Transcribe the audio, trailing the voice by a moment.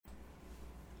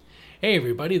Hey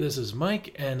everybody, this is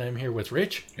Mike, and I'm here with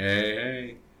Rich.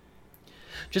 Hey.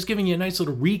 Just giving you a nice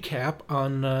little recap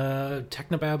on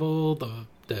Technobabble,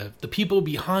 the people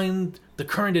behind the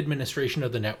current administration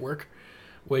of the network,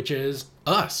 which is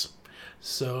us.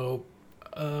 So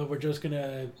we're just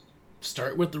gonna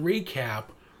start with the recap.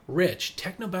 Rich,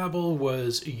 Technobabble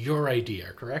was your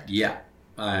idea, correct? Yeah,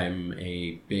 I'm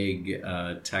a big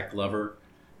tech lover.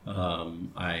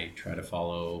 I try to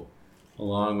follow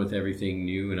along with everything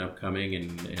new and upcoming,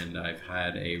 and I've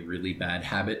had a really bad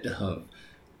habit of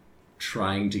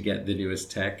trying to get the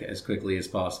newest tech as quickly as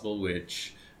possible,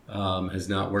 which has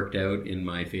not worked out in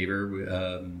my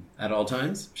favor at all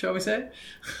times, shall we say.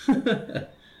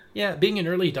 Yeah, being an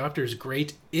early adopter is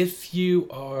great if you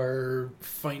are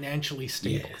financially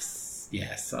stable.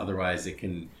 Yes. Otherwise, it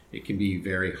can be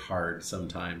very hard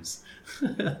sometimes.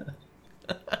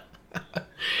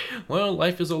 Well,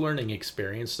 life is a learning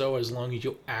experience, so as long as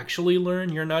you actually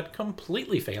learn, you're not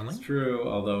completely failing. It's true,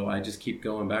 although I just keep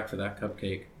going back for that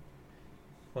cupcake.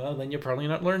 Well, then you're probably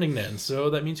not learning then, so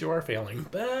that means you are failing.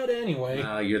 But anyway.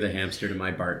 You're the hamster to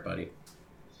my Bart, buddy.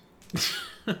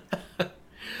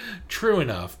 True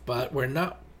enough, but we're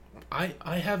not...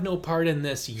 I have no part in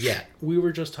this yet. We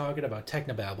were just talking about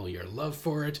Technobabble, your love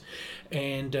for it,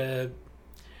 and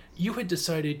you had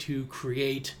decided to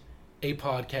create a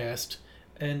podcast,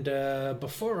 and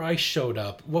before I showed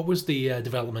up, what was the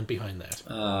development behind that?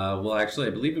 Well, actually, I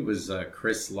believe it was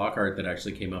Chris Lockhart that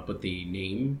actually came up with the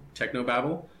name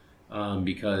Technobabble,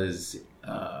 because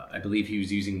I believe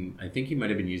I think he might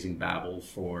have been using Babel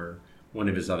for one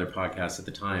of his other podcasts at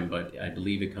the time, but I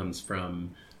believe it comes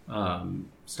from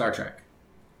Star Trek,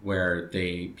 where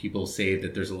people say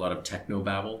that there's a lot of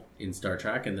technobabble in Star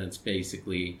Trek, and that's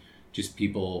basically just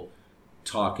people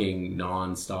talking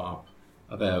nonstop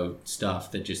about stuff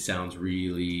that just sounds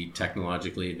really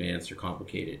technologically advanced or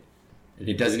complicated, and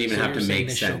it doesn't even have to make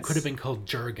sense. Show could have been called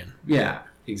jargon. Yeah,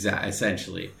 exactly,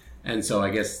 essentially. And so I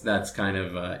guess that's kind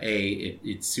of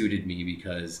it suited me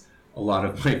because a lot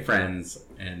of my friends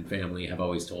and family have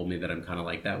always told me that I'm kind of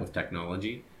like that with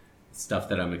technology. Stuff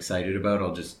that I'm excited about,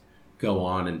 I'll just go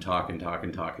on and talk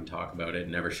about it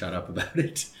and never shut up about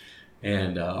it.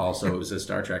 And also it was a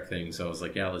Star Trek thing, so I was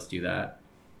like, yeah, let's do that.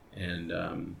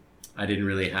 And I didn't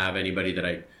really have anybody that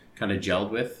I kind of gelled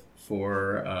with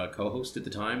for co-host at the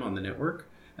time on the network,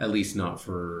 at least not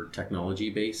for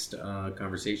technology-based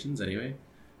conversations anyway.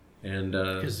 And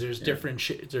because there's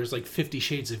different there's like 50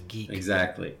 shades of geek.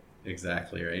 Exactly,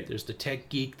 right? There's the tech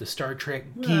geek, the Star Trek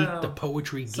geek, the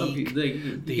poetry geek,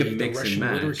 the Russian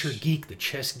literature geek, the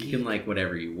chess geek. You can like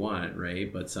whatever you want,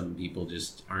 right? But some people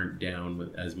just aren't down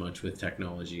with as much with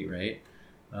technology, right?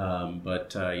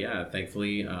 But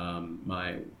thankfully,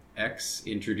 my ex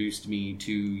introduced me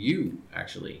to you,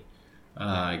 actually.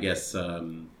 I guess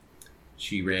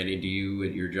she ran into you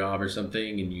at your job or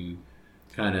something, and you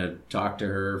kind of talked to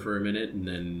her for a minute, and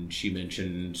then she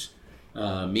mentioned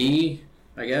me,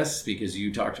 I guess, because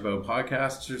you talked about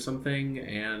podcasts or something,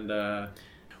 and...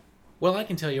 Well, I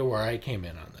can tell you where I came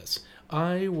in on this.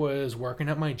 I was working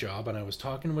at my job, and I was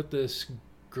talking with this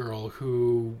girl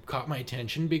who caught my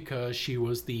attention because she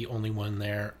was the only one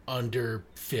there under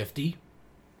 50.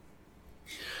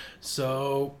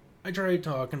 So I tried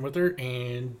talking with her,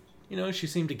 and, she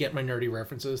seemed to get my nerdy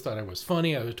references, thought I was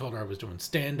funny. I told her I was doing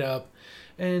stand-up,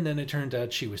 and then it turned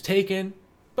out she was taken,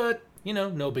 but...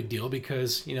 no big deal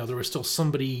because, there was still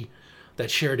somebody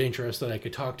that shared interest that I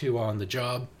could talk to on the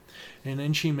job. And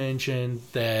then she mentioned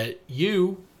that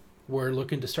you were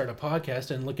looking to start a podcast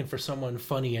and looking for someone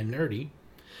funny and nerdy.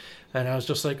 And I was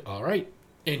just like, all right,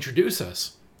 introduce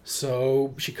us.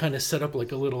 So she kind of set up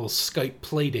like a little Skype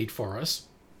play date for us.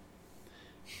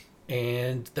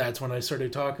 And that's when I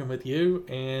started talking with you.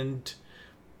 And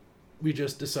we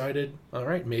just decided, all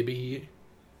right, maybe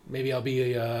I'll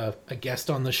be a guest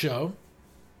on the show.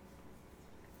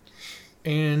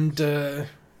 And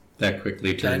that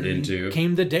quickly turned into...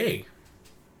 came the day.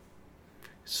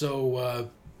 So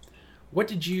what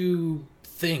did you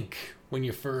think when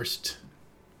you first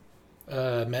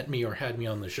met me or had me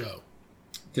on the show?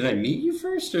 Did I meet you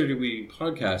first, or did we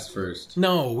podcast first?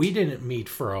 No, we didn't meet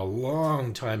for a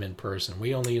long time in person.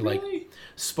 We only really?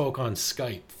 Spoke on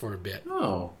Skype for a bit.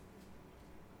 Oh.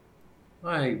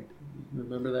 I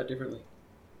remember that differently.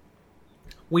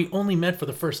 We only met for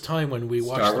the first time when we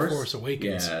watched The Force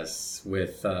Awakens. Yes,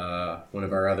 with one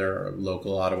of our other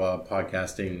local Ottawa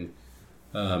podcasting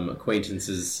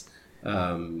acquaintances.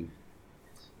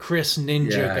 Chris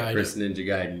Ninja Gaiden. Chris Ninja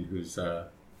Gaiden, who's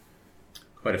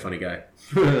quite a funny guy.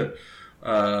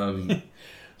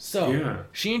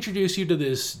 She introduced you to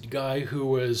this guy who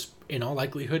was, in all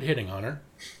likelihood, hitting on her.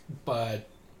 But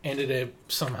ended up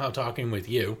somehow talking with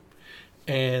you,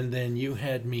 and then you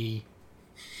had me.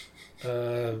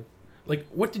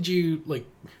 What did you like?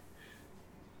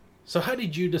 So how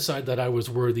did you decide that I was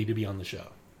worthy to be on the show?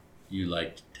 You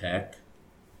liked tech?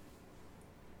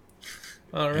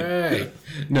 All right.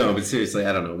 No, but seriously,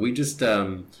 I don't know. We just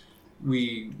when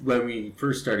we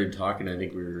first started talking, I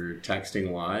think we were texting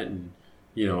a lot, and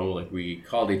we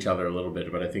called each other a little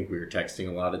bit, but I think we were texting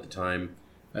a lot at the time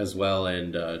as well,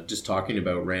 and just talking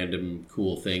about random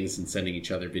cool things and sending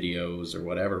each other videos or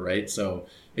whatever, right? So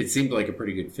it seemed like a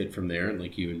pretty good fit from there, and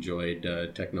like you enjoyed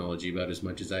technology about as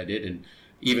much as I did, and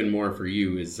even more for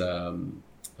you is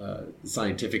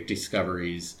scientific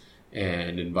discoveries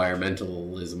and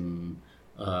environmentalism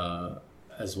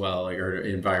as well, or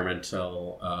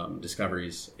environmental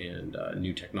discoveries and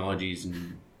new technologies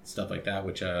and stuff like that,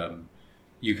 which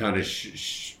you kind of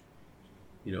shone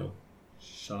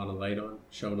a light on.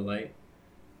 Shone a light.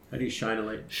 How do you shine a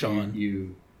light? Sean.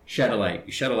 You shed a light.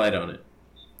 You shed a light on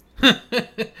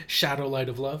it. Shadow light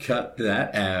of love. Cut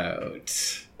that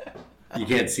out. You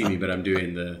can't see me, but I'm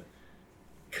doing the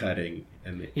cutting.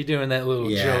 And You're doing that little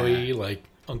Joey, like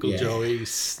Uncle Yeah. Joey,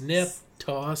 snip,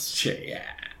 toss. yeah.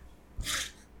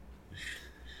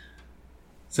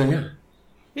 So yeah.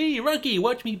 Hey, Rocky,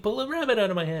 watch me pull a rabbit out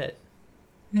of my head.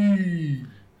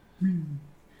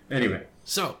 Anyway.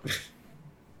 So,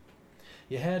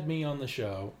 you had me on the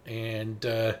show, and,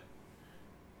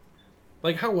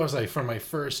 how was I for my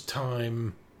first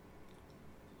time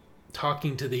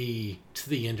talking to the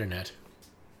internet?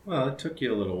 Well, it took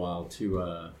you a little while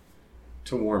to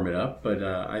warm it up, but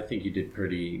I think you did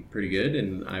pretty good,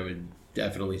 and I would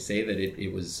definitely say that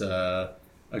it was a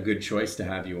good choice to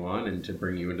have you on and to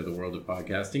bring you into the world of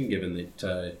podcasting, given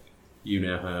that you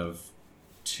now have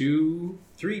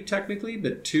three technically,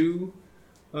 but two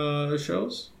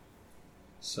shows.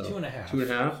 So 2.5.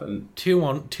 2.5, and Two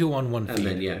on one feed. and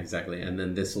then exactly, and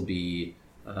then this will be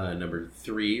number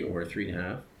 3 or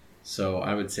 3.5. So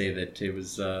I would say that it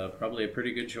was probably a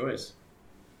pretty good choice.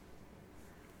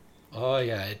 Oh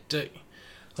yeah,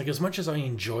 as much as I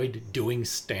enjoyed doing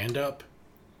stand-up,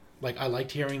 I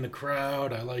liked hearing the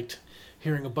crowd, I liked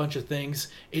hearing a bunch of things,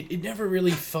 it never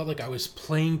really felt like I was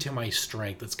playing to my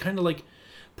strength. It's kind of like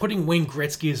putting Wayne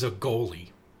Gretzky as a goalie.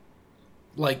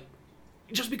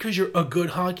 Just because you're a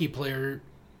good hockey player,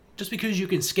 just because you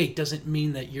can skate doesn't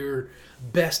mean that you're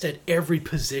best at every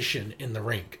position in the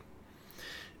rink.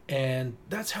 And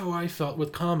that's how I felt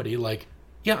with comedy.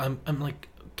 I'm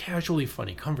casually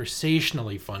funny,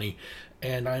 conversationally funny,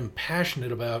 and I'm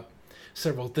passionate about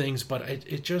several things, but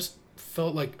it just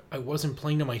felt like I wasn't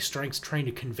playing to my strengths, trying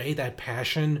to convey that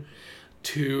passion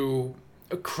to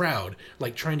a crowd,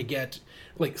 trying to get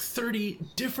 30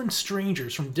 different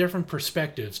strangers from different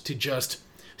perspectives to just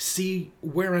see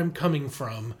where I'm coming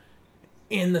from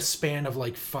in the span of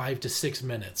 5 to 6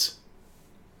 minutes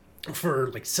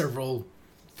for several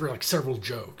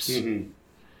jokes. Mm-hmm.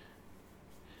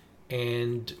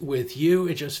 And with you,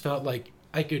 it just felt like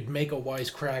I could make a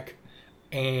wisecrack,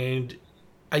 and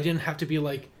I didn't have to be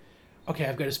okay,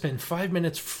 I've got to spend 5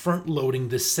 minutes front-loading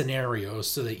this scenario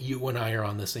so that you and I are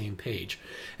on the same page.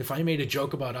 If I made a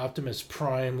joke about Optimus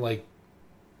Prime,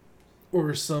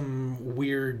 or some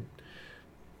weird,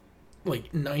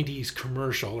 90s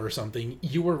commercial or something,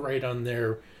 you were right on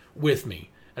there with me.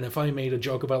 And if I made a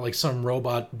joke about, some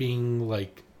robot being,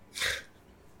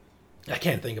 I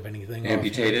can't think of anything.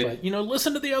 Amputated. Offhand, but,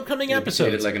 listen to the upcoming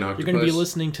Amputated episodes. like an octopus. You're going to be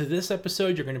listening to this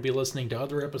episode. You're going to be listening to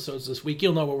other episodes this week.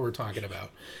 You'll know what we're talking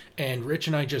about. And Rich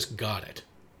and I just got it.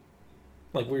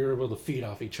 We were able to feed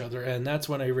off each other. And that's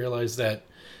when I realized that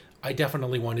I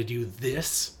definitely want to do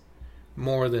this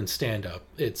more than stand-up.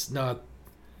 It's not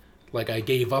like I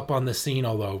gave up on the scene,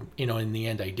 although, in the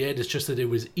end I did. It's just that it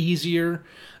was easier,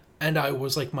 and I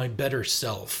was my better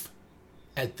self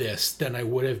at this than I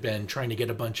would have been trying to get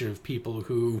a bunch of people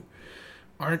who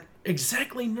aren't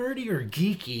exactly nerdy or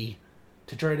geeky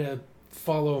to try to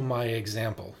follow my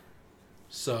example.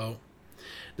 So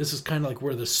this is kind of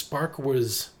where the spark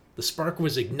was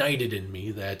ignited in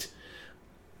me, that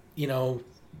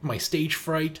my stage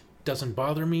fright doesn't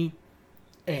bother me,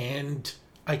 and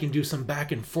I can do some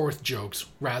back and forth jokes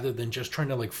rather than just trying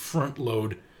to front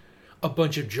load a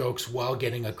bunch of jokes while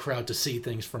getting a crowd to see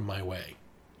things from my way.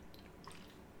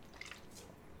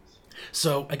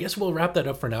 So I guess we'll wrap that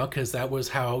up for now, because that was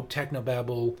how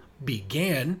Technobabble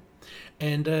began.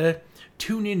 And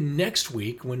tune in next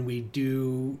week when we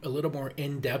do a little more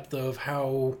in-depth of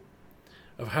how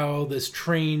this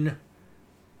train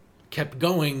kept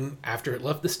going after it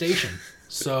left the station.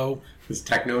 So This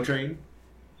techno train?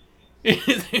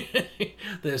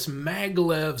 this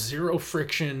maglev zero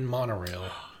friction monorail.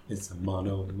 It's the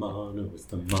mono, it's the mono, it's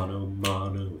the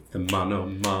mono,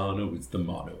 it's the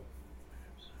mono.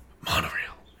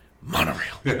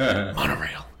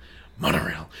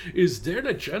 Monorail. Is there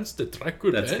a chance the track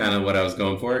could That's kind of what I was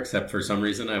going for, except for some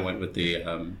reason I went with the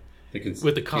cocking.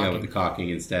 With the cocking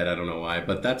instead. I don't know why,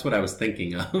 but that's what I was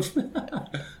thinking of.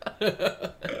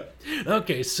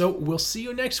 Okay, so we'll see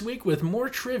you next week with more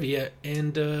trivia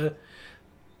and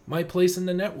my place in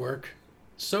the network.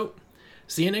 So,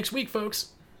 see you next week, folks,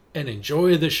 and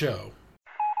enjoy the show.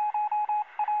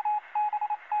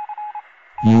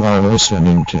 You are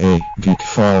listening to a Geek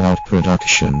Fallout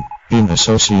production in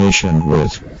association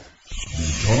with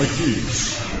Atomic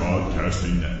Geeks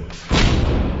Podcasting Network.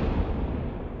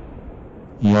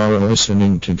 You're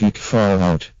listening to Geek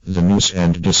Fallout, the news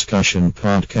and discussion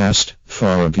podcast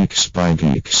for geeks by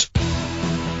geeks.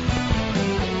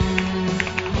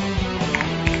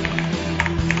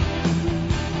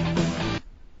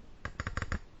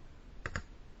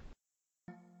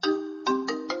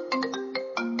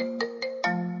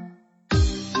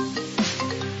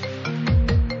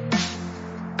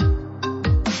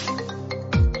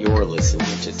 You're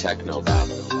listening to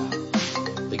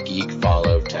Technobabble, the Geek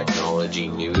Fallout technology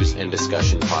news and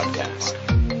discussion podcast.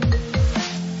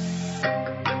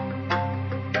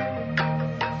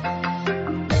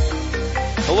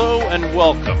 Hello and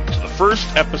welcome to the first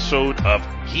episode of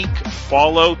Geek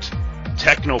Fallout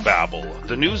Technobabble,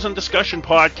 the news and discussion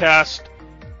podcast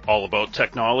all about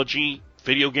technology,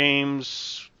 video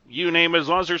games, you name it. As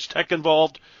long as there's tech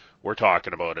involved, we're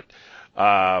talking about it.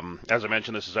 As I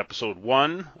mentioned, this is episode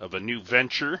 1 of a new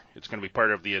venture. It's going to be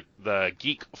part of the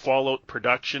Geek Fallout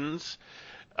Productions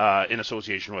in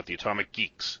association with the Atomic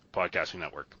Geeks Podcasting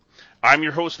Network. I'm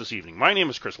your host this evening. My name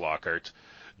is Chris Lockhart.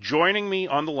 Joining me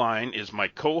on the line is my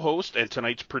co-host and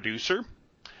tonight's producer,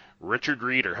 Richard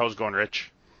Reeder. How's it going,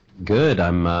 Rich? Good.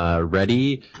 I'm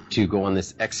ready to go on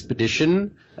this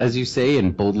expedition, as you say,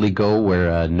 and boldly go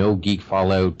where no Geek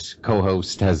Fallout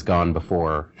co-host has gone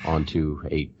before onto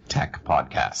a tech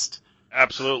podcast.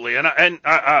 Absolutely. And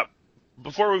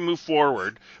before we move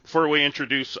forward, before we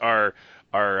introduce our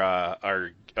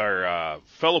fellow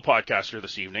podcaster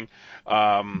this evening,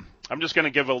 I'm just going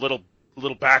to give a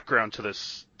little background to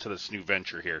this new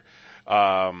venture here.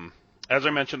 As I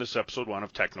mentioned, this is episode 1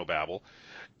 of Technobabble.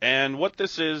 And what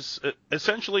this is,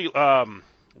 essentially,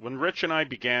 when Rich and I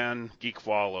began Geek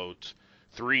Fallout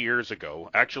 3 years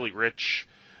ago, actually Rich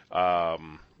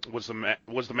was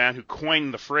the man who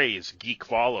coined the phrase Geek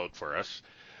Fallout for us.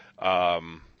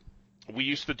 We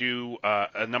used to do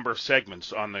a number of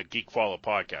segments on the Geek Fallout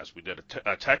podcast. We did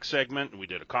a tech segment, we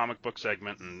did a comic book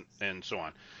segment, and so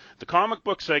on. The comic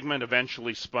book segment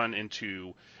eventually spun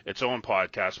into its own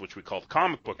podcast, which we called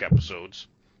Comic Book Episodes.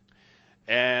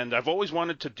 And I've always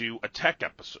wanted to do a tech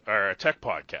episode or a tech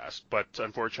podcast, but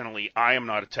unfortunately, I am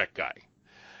not a tech guy.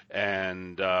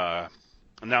 And now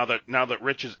that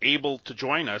Rich is able to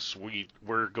join us,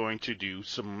 we're going to do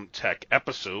some tech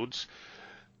episodes,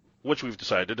 which we've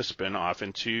decided to spin off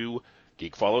into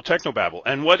Geek Fallout Technobabble.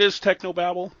 And what is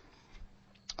Technobabble?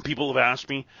 People have asked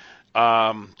me.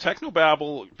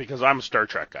 Technobabble, because I'm a Star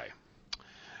Trek guy.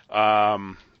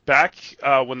 Back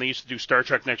when they used to do Star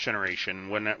Trek Next Generation,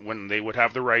 when they would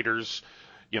have the writers,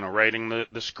 writing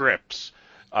the scripts,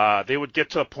 they would get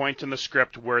to a point in the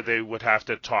script where they would have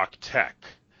to talk tech.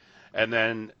 And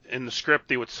then in the script,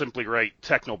 they would simply write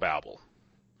Technobabble.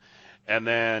 And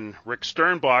then Rick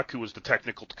Sternbach, who was the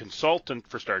technical consultant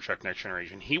for Star Trek Next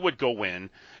Generation, he would go in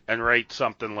and write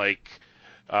something like,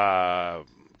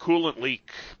 coolant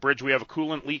leak, Bridge, we have a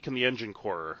coolant leak in the engine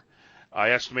core.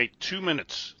 I estimate 2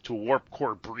 minutes to warp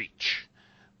core breach.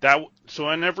 So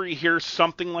whenever you hear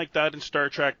something like that in Star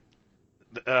Trek,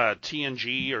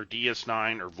 TNG or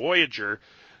DS9 or Voyager,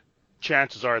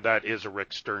 chances are that is a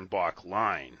Rick Sternbach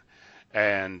line.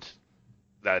 And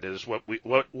that is what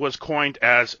was coined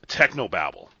as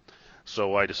Technobabble.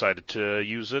 So I decided to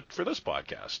use it for this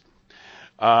podcast.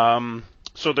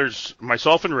 So there's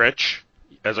myself and Rich.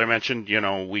 As I mentioned,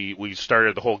 we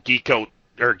started the whole Geek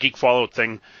Fallout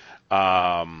thing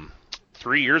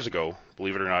 3 years ago.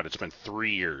 Believe it or not, it's been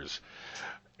 3 years.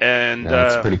 And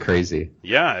that's pretty crazy.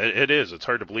 Yeah, it is. It's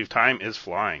hard to believe. Time is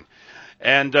flying.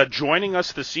 And joining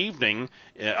us this evening,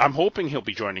 I'm hoping he'll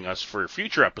be joining us for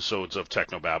future episodes of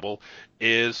Technobabble,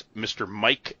 is Mr.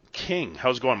 Mike King.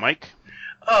 How's it going, Mike?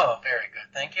 Oh, very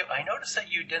good, thank you. I noticed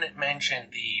that you didn't mention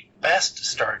the best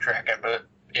Star Trek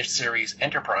series,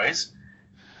 Enterprise.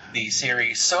 The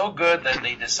series so good that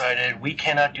they decided we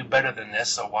cannot do better than this,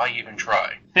 so why even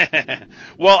try?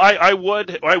 Well, I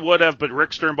would have, but Rick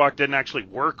Sternbach didn't actually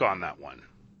work on that one.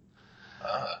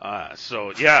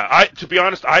 So yeah, to be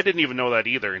honest, I didn't even know that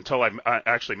either until I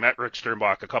actually met Rick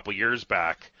Sternbach a couple years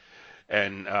back,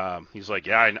 and he's like,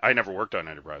 "Yeah, I never worked on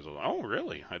Enterprise." I was like, "Oh,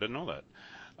 really? I didn't know that."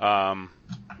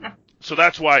 So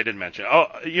that's why I didn't mention. Oh,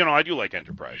 I do like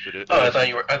Enterprise. I thought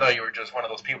you were just one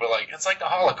of those people like it's like the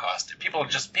Holocaust. People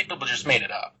just made it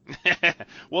up.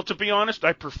 Well, to be honest,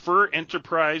 I prefer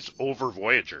Enterprise over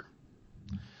Voyager.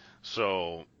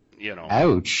 So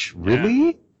Ouch!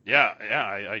 Really? Yeah,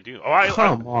 I do.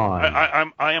 Come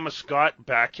on. I am a Scott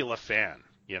Bakula fan.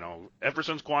 Ever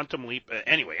since Quantum Leap.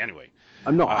 Anyway.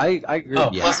 No, I agree.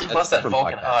 Oh, yeah, plus that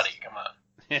Vulcan hottie. Come on.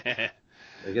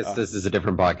 I guess this is a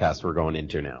different podcast we're going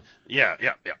into now. Yeah.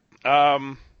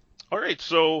 All right,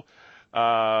 so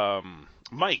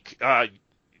Mike,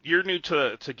 you're new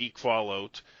to Geek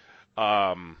Fallout.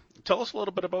 Tell us a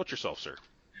little bit about yourself, sir.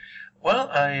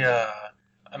 Well,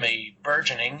 I'm a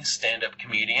burgeoning stand-up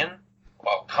comedian.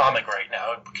 Well, comic right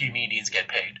now. Comedians get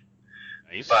paid.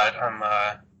 Nice. But I'm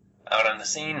out on the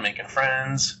scene, making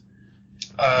friends.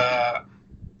 I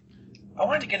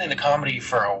wanted to get into comedy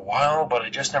for a while, but I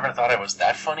just never thought I was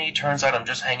that funny. Turns out I'm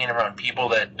just hanging around people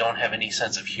that don't have any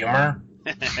sense of humor.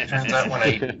 Turns out when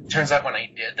I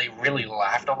did, they really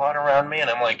laughed a lot around me, and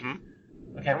I'm like,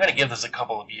 okay, I'm gonna give this a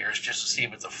couple of years just to see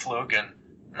if it's a fluke. And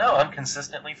no, I'm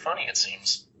consistently funny. It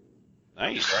seems.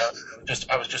 Nice.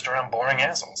 I was just around boring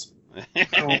assholes.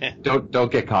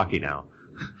 Don't get cocky now.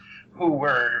 Who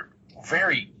were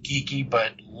very geeky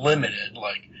but limited,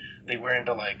 like. They were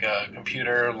into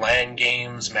computer LAN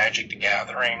games, Magic the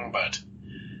Gathering, but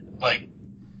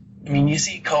you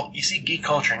see geek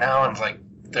culture now, and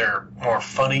they're more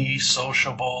funny,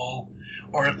 sociable,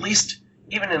 or at least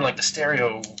even in the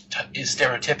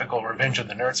stereotypical Revenge of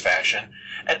the Nerds fashion.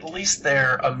 At least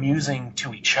they're amusing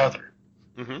to each other.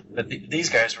 Mm-hmm. But these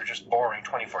guys were just boring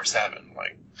 24/7.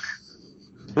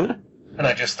 And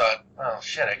I just thought, oh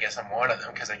shit, I guess I'm one of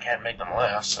them because I can't make them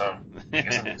laugh, so I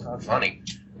guess I'm not funny.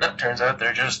 No, it turns out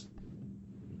they're just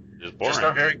boring. Just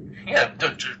not they're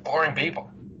just boring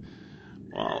people.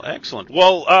 Well, excellent.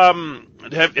 Well,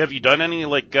 have you done any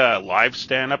live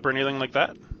stand up or anything like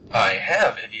that? I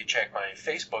have. If you check my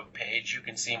Facebook page, you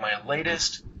can see my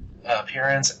latest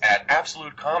appearance at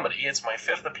Absolute Comedy. It's my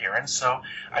 5th appearance, so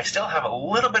I still have a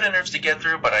little bit of nerves to get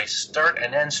through, but I start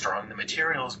and end strong. The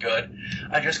material's good.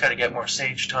 I just got to get more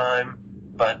stage time,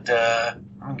 but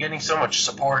I'm getting so much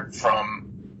support from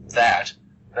that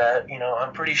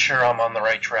I'm pretty sure I'm on the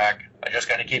right track. I just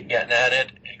got to keep getting at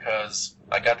it because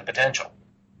I got the potential.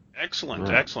 Excellent.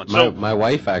 So my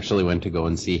wife actually went to go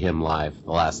and see him live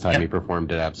the last time he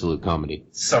performed at Absolute Comedy.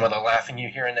 Some of the laughing you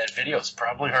hear in that video is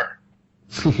probably her.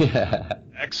 Yeah.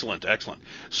 Excellent.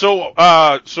 So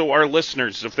our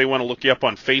listeners, if they want to look you up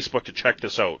on Facebook to check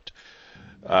this out,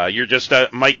 you're just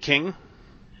Mike King?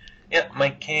 Yeah,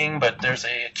 Mike King, but there's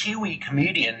a Kiwi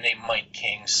comedian named Mike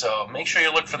King, so make sure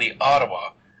you look for the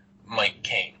Ottawa Mike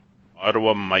King.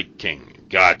 Ottawa Mike King.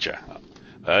 Gotcha.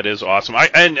 That is awesome.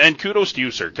 And kudos to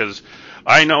you, sir, because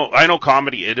I know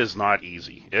comedy, it is not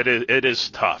easy. It is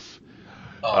tough.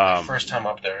 My first time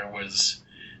up there was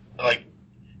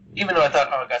even though I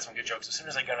thought, I got some good jokes, as soon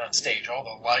as I got on stage, all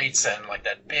the lights and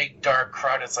that big dark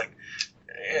crowd, it's like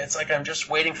I'm just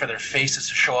waiting for their faces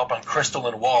to show up on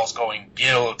crystalline walls going,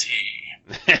 guilty.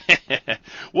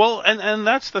 Well, and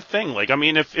that's the thing.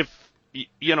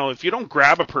 If you don't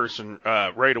grab a person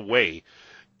right away,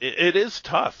 it is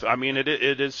tough. I mean, it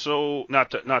is so,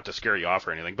 not to scare you off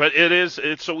or anything, but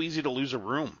it's so easy to lose a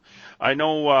room. I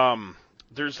know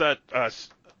there's that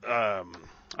I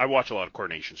watch a lot of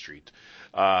Coronation Street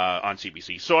on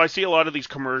CBC, so I see a lot of these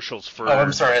commercials for. Oh,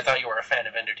 I'm sorry. I thought you were a fan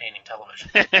of entertaining television.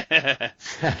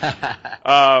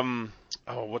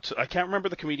 I can't remember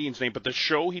the comedian's name, but the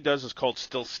show he does is called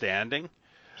Still Standing.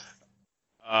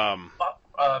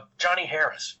 Johnny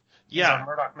Harris. He's on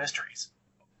Murdoch Mysteries.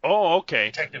 Oh, okay.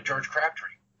 Detective George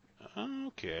Crabtree.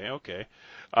 Okay.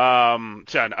 See,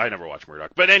 I never watched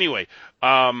Murdoch, but anyway,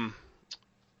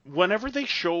 whenever they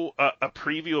show a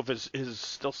preview of his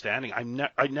Still Standing, I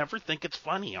never think it's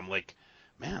funny. I'm like,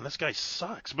 man, this guy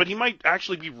sucks. But he might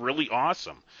actually be really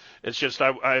awesome. It's just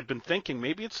I've been thinking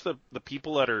maybe it's the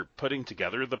people that are putting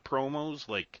together the promos,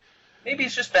 Maybe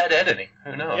it's just bad editing.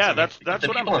 Who knows? Yeah, that's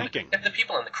what I'm thinking. If the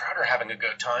people in the crowd are having a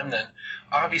good time, then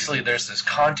obviously there's this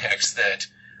context that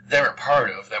they're a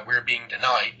part of that we're being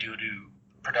denied due to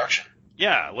production.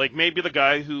 Yeah, maybe the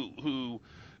guy who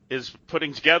is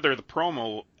putting together the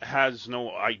promo has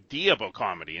no idea about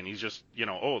comedy, and he's just,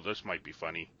 this might be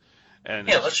funny. And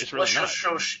let's just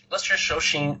show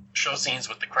scenes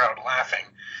with the crowd laughing,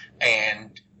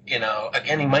 and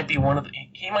again, he might be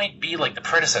like the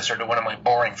predecessor to one of my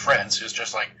boring friends who's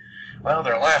just like, well,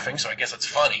 they're laughing, so I guess it's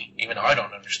funny, even though I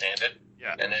don't understand it.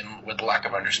 Yeah. And then with lack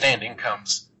of understanding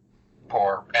comes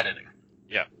poor editing.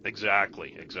 Yeah,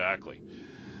 exactly.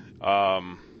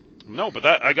 No, but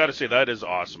that I got to say that is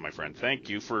awesome, my friend. Thank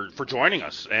you for joining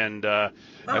us. And I'm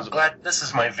glad this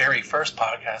is my very first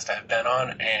podcast I've been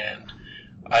on, and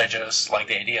I just like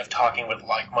the idea of talking with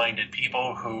like-minded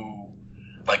people who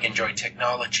enjoy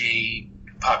technology,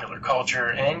 popular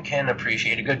culture, and can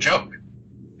appreciate a good joke.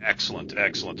 Excellent,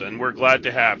 and we're glad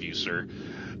to have you, sir.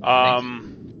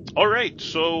 All right,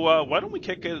 so why don't we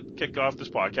kick off this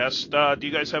podcast? Do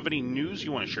you guys have any news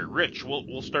you want to share? Rich,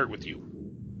 we'll start with you.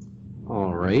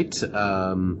 All right.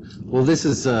 Well, this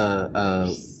is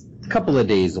a couple of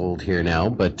days old here now,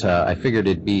 but I figured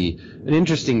it'd be an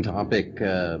interesting topic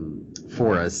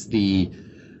for us.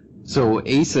 So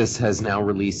Asus has now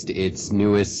released its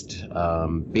newest,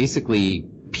 basically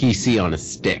PC on a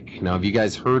stick. Now, have you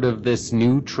guys heard of this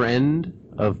new trend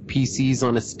of PCs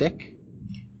on a stick?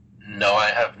 No,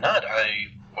 I have not. I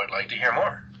would like to hear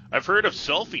more. I've heard of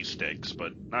selfie sticks,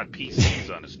 but not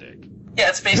PCs on a stick. Yeah,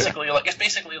 it's basically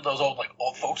those old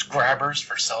folks grabbers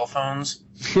for cell phones.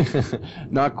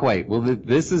 Not quite. Well,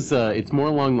 this is it's more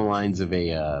along the lines of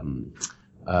a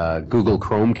Google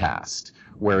Chromecast,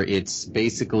 where it's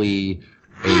basically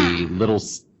a little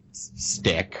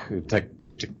stick,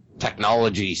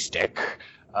 technology stick.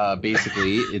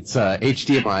 Basically, it's a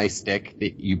HDMI stick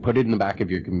that you put it in the back of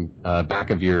your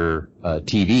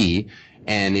TV,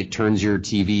 and it turns your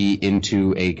TV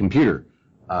into a computer,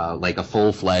 like a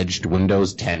full-fledged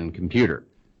Windows 10 computer.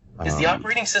 Is the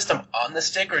operating system on the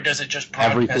stick, or does it just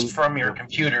broadcast from your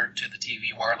computer to the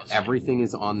TV wirelessly? Everything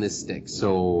is on this stick.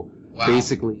 So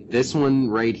basically, this one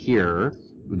right here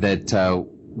that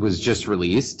was just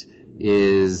released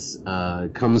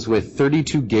comes with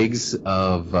 32 gigs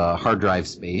of hard drive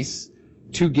space,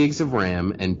 2 gigs of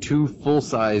RAM, and 2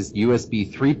 full-size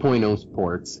USB 3.0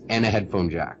 ports, and a headphone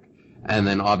jack. And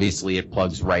then obviously it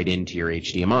plugs right into your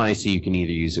HDMI, so you can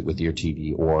either use it with your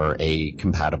TV or a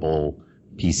compatible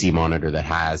PC monitor that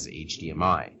has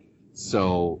HDMI.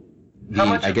 So how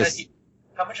much of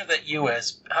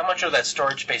that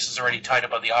storage space is already tied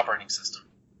up on the operating system?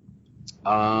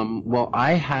 Well,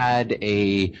 I had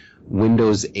a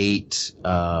Windows 8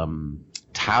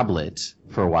 tablet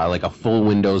for a while, like a full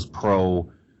Windows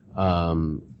Pro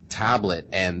tablet,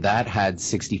 and that had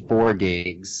 64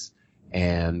 gigs.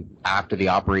 And after the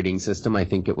operating system, I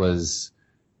think it was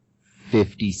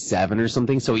 57 or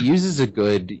something. So it uses a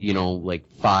good,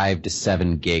 5 to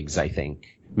 7 gigs, I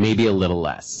think. Maybe a little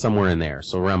less, somewhere in there.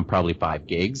 So around probably 5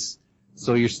 gigs.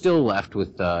 So you're still left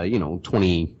with,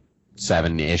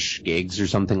 27-ish gigs or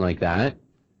something like that.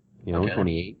 Okay.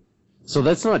 28. So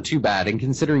that's not too bad. And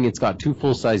considering it's got 2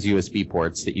 full-size USB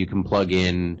ports that you can plug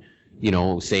in,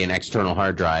 say an external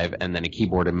hard drive and then a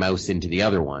keyboard and mouse into the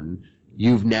other one,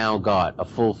 you've now got a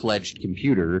full-fledged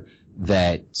computer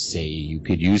that, say, you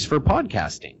could use for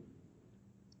podcasting.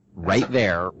 Right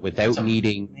there, without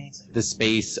needing the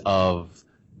space of,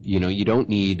 you don't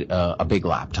need a big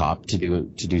laptop to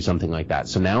do something like that.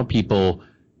 So now people,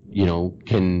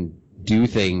 can do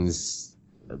things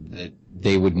that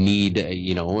they would need,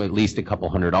 at least a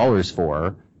couple $100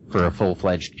 for a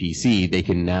full-fledged PC. They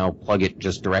can now plug it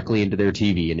just directly into their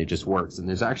TV and it just works. And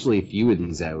there's actually a few of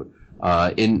these out.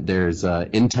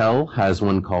 Intel has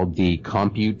one called the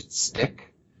Compute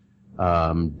Stick.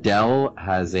 Dell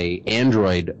has a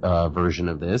Android version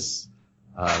of this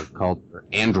called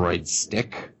Android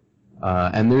Stick.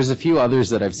 And there's a few others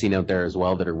that I've seen out there as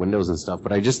well that are Windows and stuff.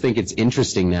 But I just think it's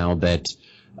interesting now that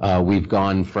we've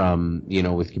gone from,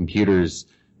 with computers,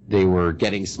 they were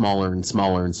getting smaller and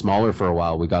smaller and smaller for a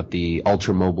while. We got the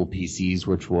ultra mobile PCs,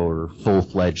 which were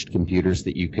full-fledged computers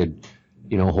that you could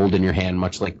hold in your hand,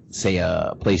 much like, say,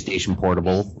 a PlayStation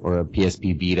Portable or a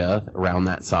PSP Vita, around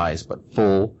that size, but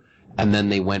full. And then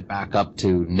they went back up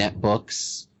to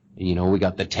netbooks. We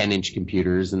got the 10-inch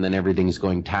computers, and then everything's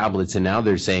going tablets. And now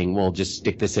they're saying, well, just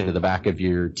stick this into the back of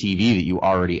your TV that you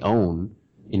already own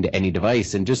into any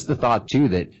device. And just the thought, too,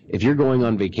 that if you're going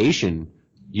on vacation,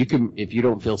 you can, if you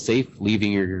don't feel safe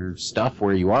leaving your stuff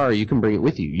where you are, you can bring it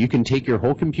with you. You can take your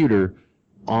whole computer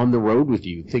on the road with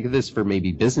you. Think of this for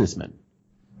maybe businessmen.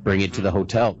 Bring it to the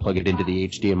hotel, plug it into the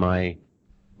HDMI,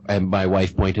 and my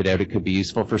wife pointed out it could be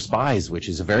useful for spies, which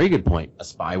is a very good point. A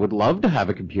spy would love to have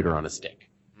a computer on a stick.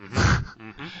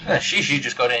 She should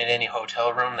just go to any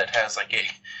hotel room that has a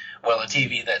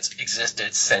TV that's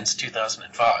existed since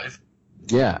 2005.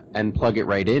 Yeah, and plug it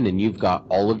right in, and you've got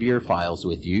all of your files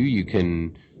with you. You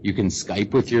can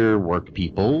Skype with your work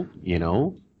people,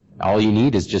 All you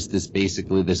need is just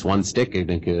this one stick and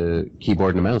a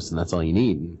keyboard and a mouse, and that's all you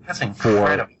need. That's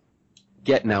incredible.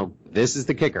 this is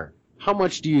the kicker. How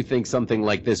much do you think something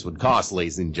like this would cost,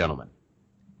 ladies and gentlemen?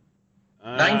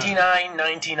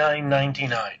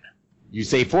 $99.99. You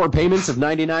say 4 payments of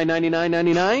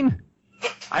 $99.99.99?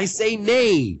 I say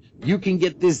nay. You can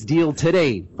get this deal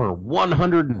today for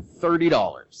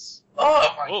 $130.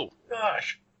 Oh my Whoa.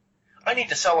 gosh. I need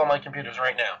to sell all my computers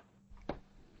right now.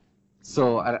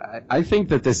 So I think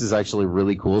that this is actually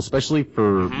really cool, especially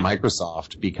for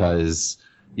Microsoft, because,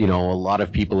 you know, a lot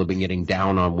of people have been getting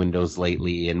down on Windows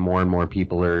lately, and more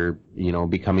people are, you know,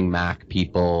 becoming Mac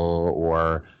people,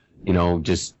 or, you know,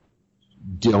 just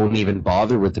don't even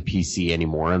bother with the PC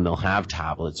anymore, and they'll have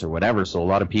tablets or whatever. So a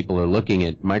lot of people are looking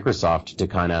at Microsoft to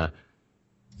kind of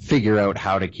figure out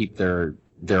how to keep their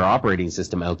operating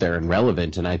system out there and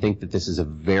relevant. And I think that this is a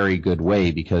very good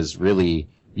way, because really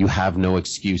you have no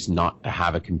excuse not to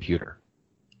have a computer.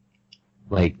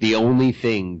 Like, the only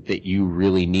thing that you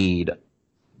really need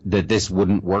that this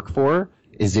wouldn't work for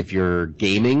is if you're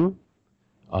gaming,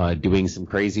 doing some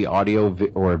crazy audio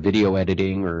or video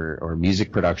editing or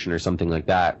music production or something like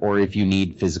that, or if you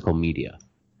need physical media.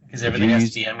 Because everything has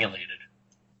to be emulated.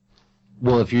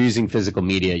 Well, if you're using physical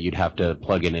media, you'd have to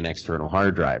plug in an external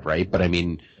hard drive, right? But I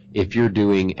mean, if you're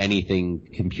doing anything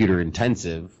computer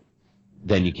intensive,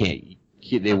 then you can't,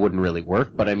 it wouldn't really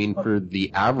work. But I mean, for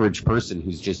the average person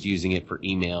who's just using it for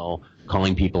email,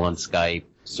 calling people on Skype,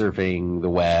 surfing the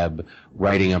web,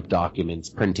 writing up documents,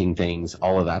 printing things,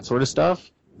 all of that sort of stuff,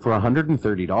 for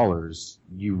 $130,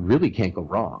 you really can't go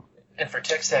wrong. And for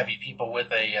tech-savvy people with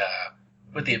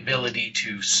the ability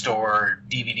to store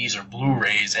DVDs or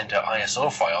Blu-rays into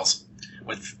ISO files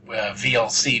with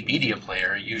VLC media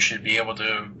player, you should be able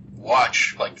to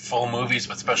watch like full movies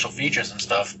with special features and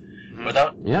stuff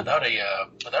without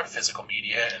a physical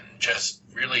media, and just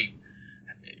really,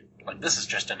 like, this is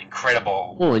just an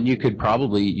incredible. Well, and you could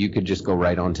just go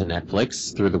right onto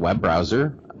Netflix through the web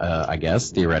browser, I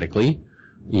guess, theoretically,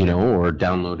 you know, or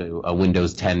download a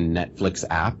Windows 10 Netflix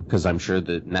app, because I'm sure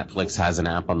that Netflix has an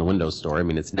app on the Windows Store. I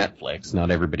mean, it's Netflix. Not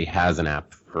everybody has an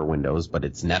app for Windows, but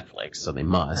it's Netflix, so they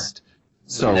must.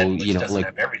 So, Netflix you know, doesn't like,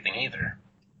 have everything either.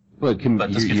 but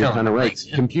you're kind of right.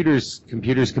 Yeah.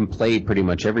 Computers can play pretty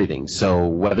much everything. So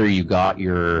whether you got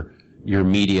your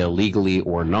media legally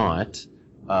or not,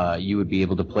 you would be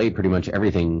able to play pretty much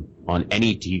everything on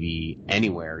any TV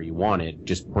anywhere you wanted.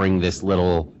 Just bring this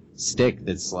little stick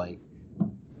that's like,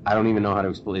 I don't even know how to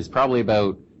explain. It's probably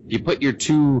about, if you put your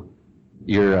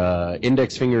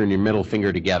index finger and your middle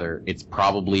finger together, it's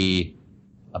probably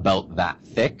about that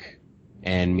thick,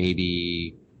 and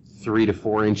maybe 3 to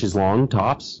 4 inches long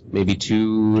tops, maybe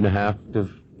 2.5 to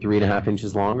 3.5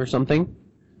 inches long or something.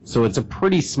 So it's a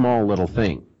pretty small little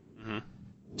thing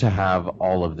to have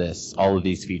all of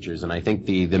these features. And I think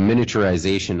the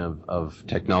miniaturization of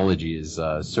technology is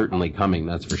certainly coming,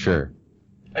 that's for sure.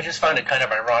 I just find it kind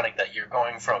of ironic that you're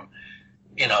going from,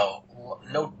 you know,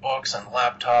 notebooks and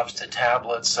laptops to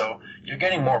tablets, so you're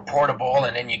getting more portable,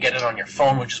 and then you get it on your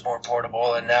phone, which is more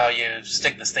portable, and now you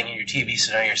stick this thing in your TV,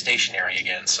 so now you're stationary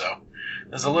again. So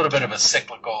there's a little bit of a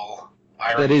cyclical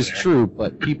irony. That is there. true,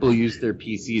 but people use their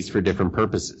PCs for different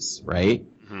purposes, right?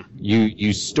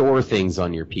 You store things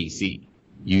on your PC.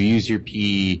 You use your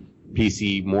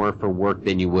PC more for work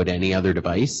than you would any other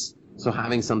device. So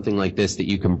having something like this that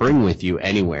you can bring with you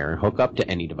anywhere, hook up to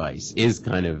any device, is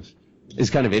kind of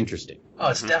interesting. Oh,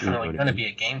 it's definitely going to be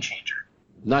a game changer.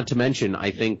 Not to mention,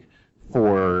 I think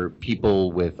for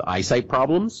people with eyesight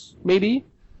problems, maybe,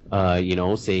 you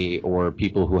know, say, or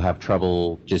people who have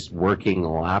trouble just working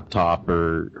a laptop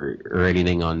or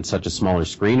anything on such a smaller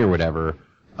screen or whatever,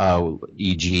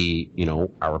 e.g., you know,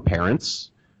 our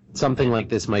parents, something like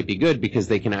this might be good, because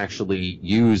they can actually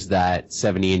use that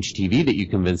 70-inch TV that you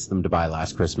convinced them to buy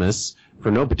last Christmas for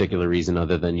no particular reason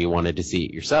other than you wanted to see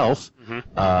it yourself.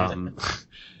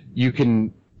 You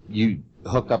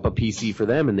hook up a PC for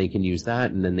them, and they can use that,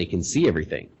 and then they can see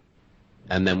everything.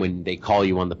 And then when they call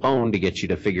you on the phone to get you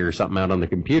to figure something out on the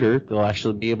computer, they'll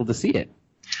actually be able to see it.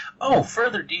 Oh,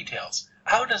 further details.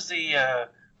 How does the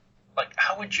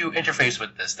how would you interface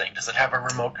with this thing? Does it have a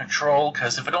remote control?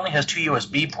 Because if it only has 2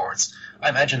 USB ports, I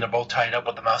imagine they're both tied up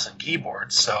with the mouse and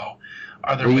keyboard. So,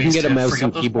 are there ways to free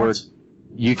up those ports?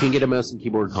 You can get a mouse and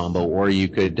keyboard combo, or you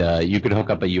could hook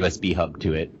up a USB hub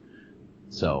to it.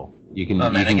 So you can.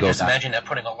 Oh man, you can I can go just imagine that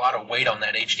putting a lot of weight on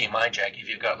that HDMI jack if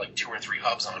you've got like 2 or 3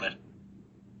 hubs on it.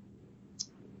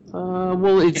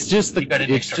 Well, it's just the hard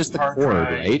cord,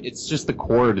 drive. right? It's just the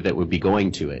cord that would be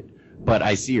going to it. But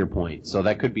I see your point. So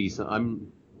that could be.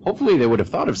 Hopefully they would have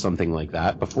thought of something like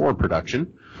that before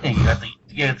production. Yeah, you got the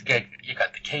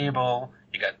cable.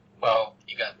 You got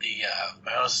the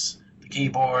mouse, the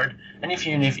keyboard, And if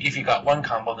you got one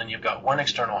combo, then you've got one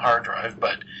external hard drive.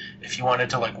 But if you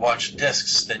wanted to like watch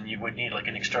discs, then you would need like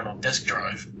an external disk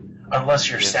drive, unless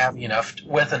you're savvy enough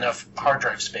with enough hard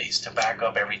drive space to back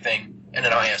up everything in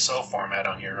an ISO format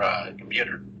on your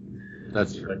computer.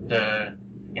 That's true. But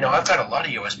I've got a lot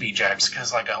of USB jacks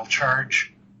because like I'll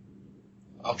charge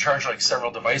like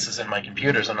several devices in my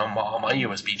computers, and all my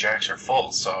USB jacks are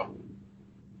full. So.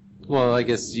 Well, I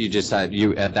guess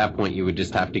at that point you would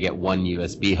just have to get one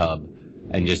USB hub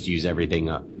and just use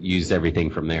everything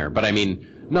from there. But I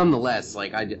mean, nonetheless,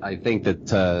 like I think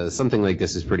that something like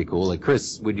this is pretty cool. Like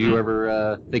Chris, would you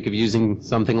ever think of using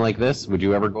something like this? Would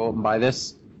you ever go out and buy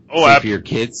this? Oh, for your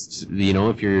kids,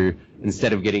 if you're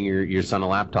instead of getting your son a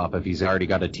laptop, if he's already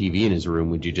got a TV in his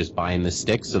room, would you just buy him the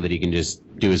stick so that he can just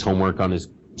do his homework on his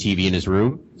TV in his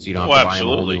room, so you don't have to buy him a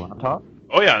whole new laptop?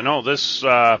 Oh yeah, no, this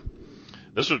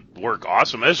would work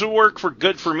awesome. This would work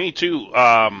for me too.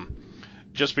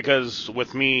 Just because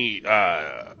with me,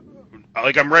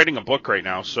 like I'm writing a book right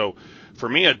now, so for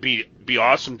me it'd be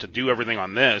awesome to do everything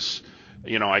on this.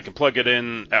 I can plug it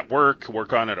in at work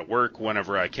on it at work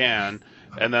whenever I can,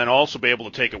 and then also be able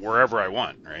to take it wherever I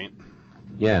want, right?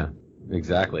 Yeah,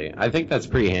 exactly. I think that's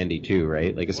pretty handy too,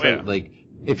 right? Like, especially like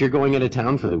if you're going out of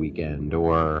town for the weekend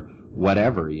or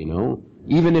whatever,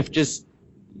 even if just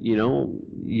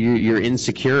you're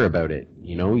insecure about it.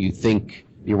 You think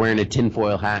you're wearing a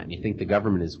tinfoil hat and you think the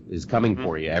government is coming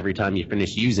for you. Every time you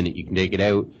finish using it, you can take it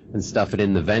out and stuff it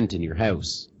in the vent in your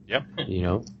house. Yep.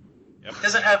 Yep.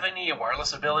 Does it have any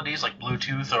wireless abilities like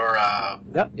Bluetooth or?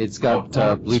 Yep. It's got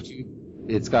Bluetooth.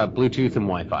 It's got Bluetooth and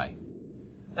Wi-Fi.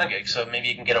 Okay, so maybe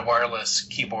you can get a wireless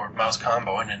keyboard mouse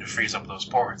combo and then it frees up those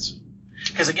ports.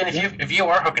 Because again, if you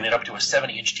are hooking it up to a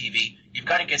 70-inch TV, you've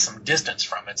got to get some distance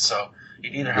from it. So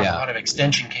you'd either have a lot of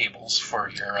extension cables for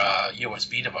your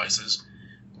USB devices,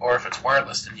 or if it's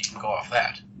wireless, then you can go off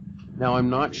that. Now, I'm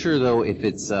not sure though if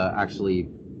it's actually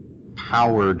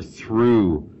powered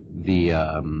through the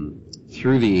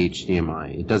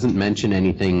HDMI. It doesn't mention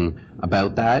anything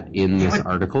about that in this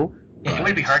article. It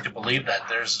would be hard to believe that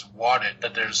there's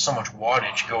so much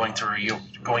wattage going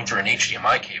through an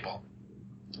HDMI cable.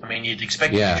 I mean, you'd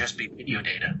expect it to just be video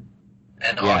data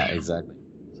and audio. Yeah, exactly.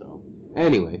 So,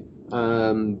 anyway,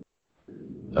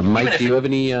 Mike, do you have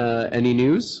any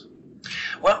news?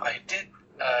 Well, I did.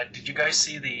 Did you guys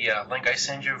see the link I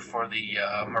sent you for the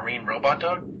marine robot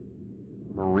dog?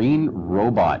 Marine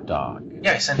robot dog.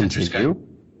 Yeah, I sent it through Skype.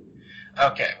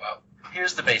 Okay, well,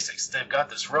 here's the basics. They've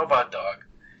got this robot dog.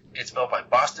 It's built by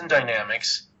Boston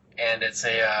Dynamics, and it's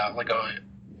a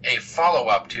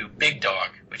follow-up to Big Dog,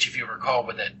 which, if you recall,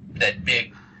 with that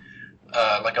big,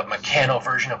 like a mechano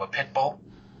version of a pit bull.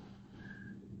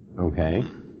 Okay.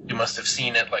 You must have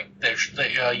seen it. Like they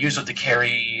use it to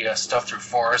carry stuff through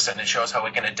forests, and it shows how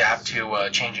it can adapt to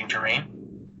changing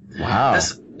terrain. Wow.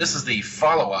 This is the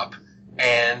follow-up,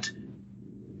 and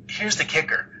here's the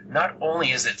kicker: not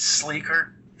only is it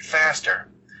sleeker,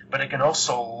 faster, but it can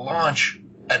also launch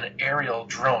an aerial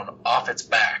drone off its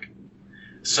back.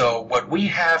 So what we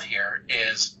have here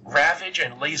is Ravage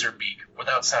and Laserbeak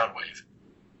without Soundwave.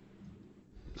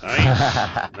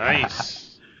 Nice.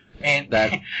 Nice. And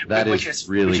that is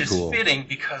really cool. Which is fitting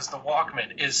because the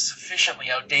Walkman is sufficiently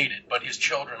outdated, but his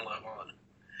children live on.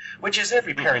 Which is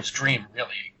every parent's dream,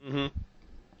 really. Mm-hmm.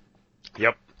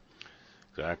 Yep.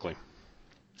 Exactly.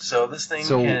 So this thing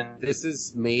can... this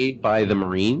is made by the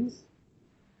Marines?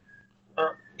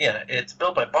 Yeah, it's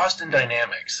built by Boston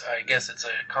Dynamics. I guess it's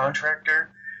a contractor,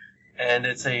 and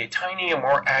it's a tiny and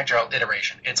more agile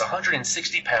iteration. It's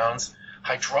 160 pounds,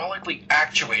 hydraulically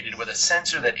actuated with a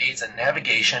sensor that aids in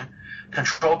navigation,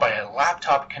 controlled by a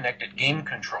laptop-connected game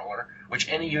controller, which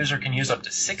any user can use up to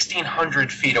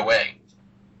 1,600 feet away.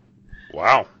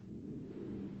 Wow.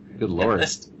 Good lord.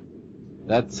 That's,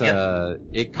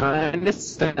 it kind of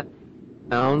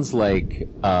sounds like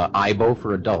Aibo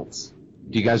for adults.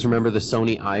 Do you guys remember the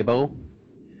Sony Aibo?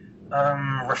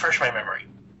 Refresh my memory.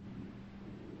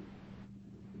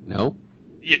 No?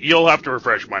 You'll have to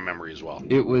refresh my memory as well.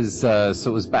 It was, it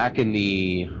was back in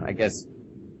the, I guess,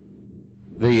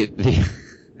 the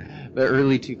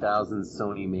early 2000s,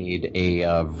 Sony made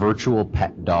a virtual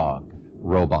pet dog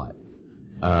robot.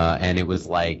 And it was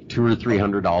like $200 or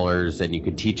 $300, and you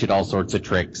could teach it all sorts of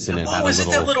tricks. And it had was it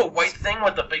that little white thing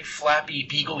with the big flappy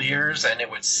beagle ears, and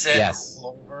it would sit,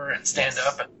 roll over, and stand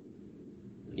up? And...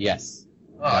 Yes.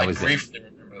 Oh, I briefly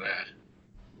remember that.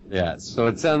 Yeah, so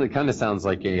it kind of sounds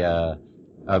like a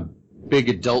big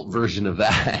adult version of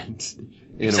that,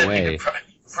 in a way. You could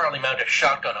probably mount a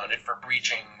shotgun on it for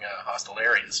breaching hostile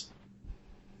areas.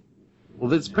 Well,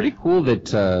 that's pretty cool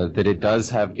that it does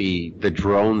have the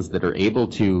drones that are able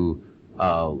to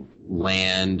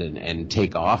land and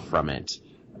take off from it.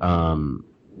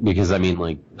 Because I mean,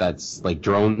 like, that's like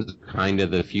drones kind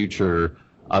of the future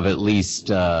of at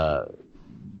least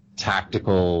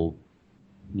tactical,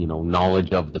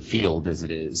 knowledge of the field as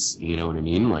it is. You know what I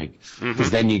mean? Like,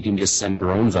 because then you can just send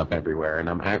drones up everywhere. And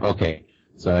okay.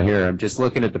 So here, I'm just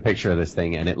looking at the picture of this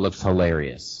thing, and it looks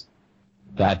hilarious.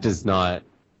 That does not.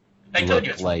 I told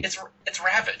you, like it's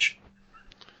Ravage.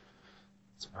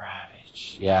 It's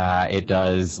Ravage. Yeah, it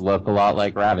does look a lot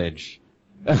like Ravage.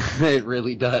 It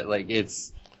really does. Like,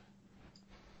 it's.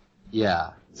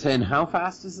 Yeah. So, and how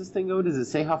fast does this thing go? Does it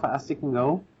say how fast it can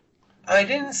go? I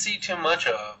didn't see too much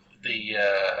of the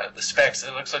specs.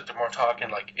 It looks like they're more talking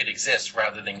like it exists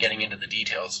rather than getting into the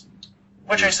details.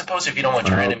 Which I suppose if you don't want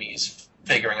your enemies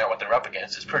figuring out what they're up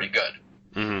against is pretty good.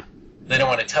 Mm-hmm. They don't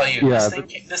want to tell you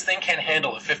this thing can't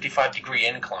handle a 55-degree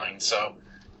incline, so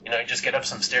you just get up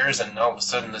some stairs and all of a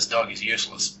sudden this dog is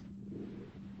useless.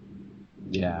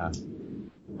 Yeah.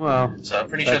 Well, so I'm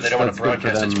pretty sure they don't want to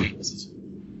broadcast its weaknesses.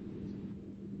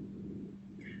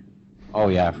 Oh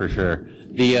yeah, for sure.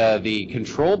 The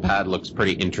control pad looks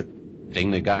pretty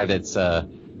interesting. The guy that's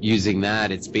using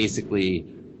that, it's basically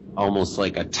almost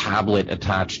like a tablet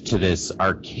attached to this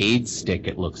arcade stick,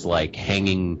 it looks like,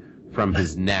 hanging from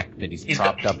his neck that he's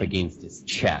propped up against his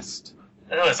chest.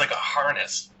 I know, it's like a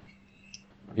harness.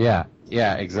 Yeah,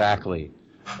 exactly.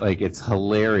 Like, it's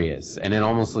hilarious. And it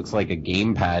almost looks like a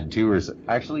gamepad, too.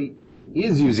 Actually, he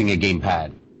is using a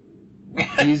gamepad.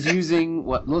 He's using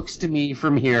what looks to me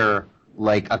from here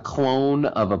like a clone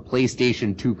of a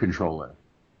PlayStation 2 controller.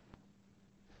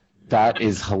 That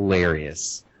is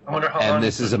hilarious. I wonder and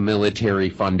this is a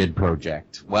military-funded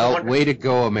project. Well, way to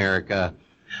go, America.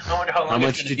 I wonder how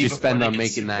much did you spend on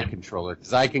making that controller?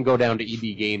 Because I can go down to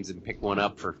EB Games and pick one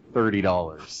up for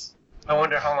 $30. I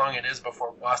wonder how long it is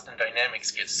before Boston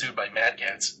Dynamics gets sued by Mad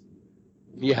Cats.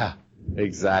 Yeah,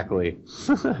 exactly.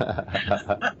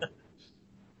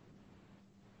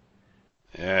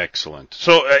 Excellent.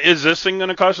 So, is this thing going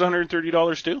to cost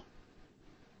 $130 too?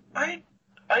 I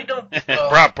don't.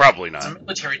 Probably not. It's a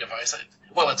military device.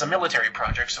 Well, it's a military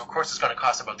project, so of course it's going to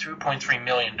cost about $3.3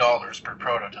 million per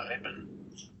prototype, and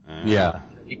yeah,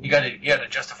 you got to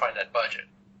justify that budget.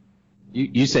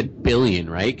 You said billion,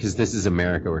 right? Because this is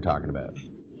America we're talking about.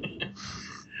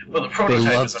 Well, the prototype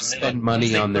they love is a to spend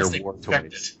money on their war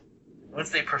toys. Once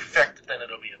they perfect it, then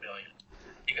it'll be $1 billion.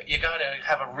 You got to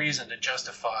have a reason to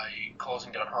justify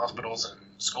closing down hospitals and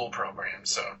school programs.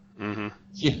 So,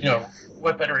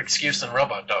 what better excuse than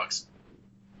robot dogs?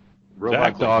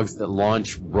 Robot dogs that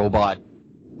launch robot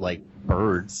like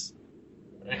birds.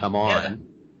 Come on.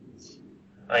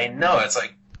 Yeah. I know, it's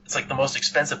like the most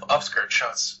expensive upskirt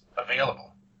shots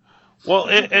available. Well,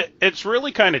 it's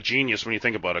really kind of genius when you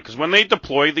think about it, because when they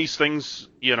deploy these things,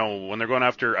 when they're going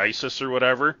after ISIS or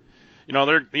whatever, these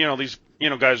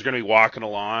guys are going to be walking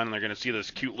along and they're going to see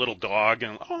this cute little dog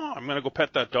and I'm going to go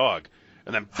pet that dog,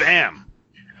 and then bam,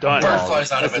 done. Bird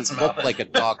flies out of its mouth. It doesn't look like a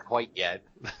dog quite yet.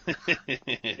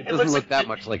 It doesn't look that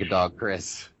much like a dog,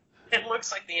 Chris. It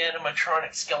looks like the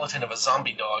animatronic skeleton of a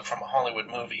zombie dog from a Hollywood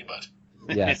movie, but...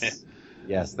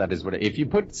 Yes, that is what if you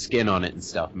put skin on it and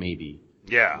stuff, maybe.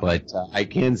 Yeah. But I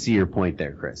can see your point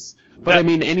there, Chris. But I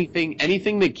mean,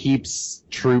 anything that keeps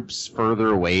troops further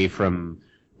away from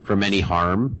any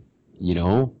harm,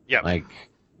 Yeah. Like,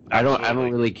 I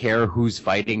don't really care who's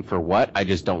fighting for what. I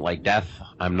just don't like death.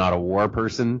 I'm not a war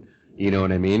person. You know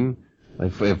what I mean?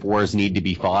 If wars need to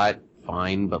be fought,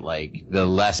 fine. But like, the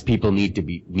less people need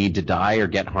to die or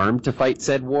get harmed to fight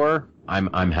said war,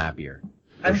 I'm happier.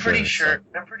 I'm pretty sure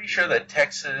that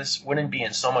Texas wouldn't be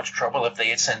in so much trouble if they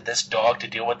had sent this dog to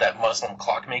deal with that Muslim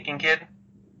clockmaking kid.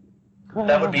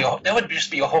 That would just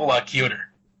be a whole lot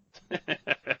cuter.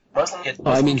 Muslim kids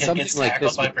gets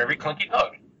tackled by a very clunky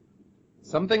dog.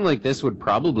 Something like this would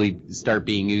probably start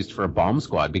being used for a bomb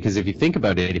squad, because if you think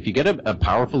about it, if you get a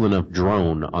powerful enough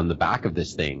drone on the back of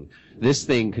this thing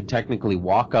could technically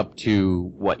walk up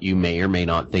to what you may or may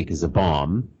not think is a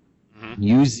bomb,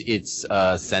 use its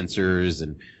sensors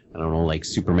and, I don't know, like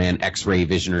Superman X-ray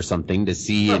vision or something to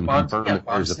see and confirm if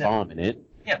there's a bomb in it,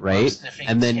 right?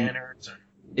 And then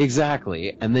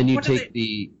exactly, and then you take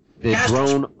the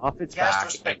drone off its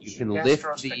back, and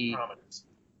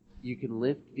you can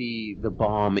lift the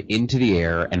bomb into the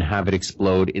air and have it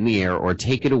explode in the air, or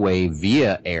take it away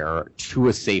via air to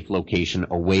a safe location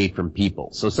away from people.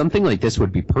 So something like this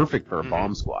would be perfect for a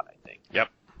bomb squad, I think. Yep.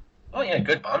 Oh yeah,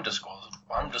 good bomb disposal.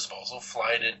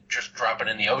 Fly it in, just drop it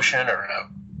in the ocean or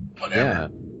whatever. Yeah.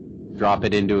 drop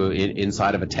it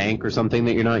inside of a tank or something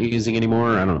that you're not using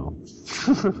anymore. I don't know.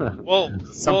 Well,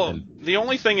 Something. the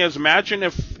only thing is, imagine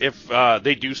if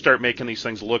they do start making these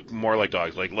things look more like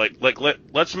dogs.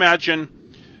 Let's imagine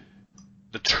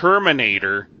the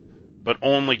Terminator, but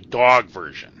only dog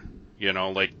version. You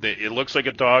know, it looks like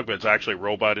a dog, but it's actually a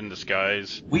robot in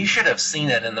disguise. We should have seen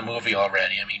it in the movie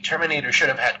already. I mean, Terminator should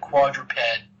have had quadruped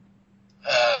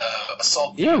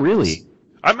assault. Yeah, really.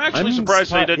 I'm actually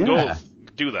surprised they didn't yeah. go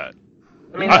do that.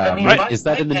 I mean, is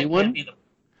that in the new one?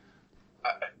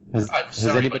 Has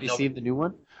sorry, anybody seen the new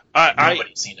one?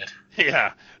 Nobody's seen it.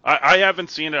 Yeah, I haven't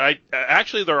seen it.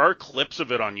 Actually, there are clips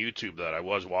of it on YouTube that I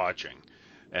was watching.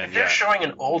 And If they're showing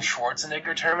an old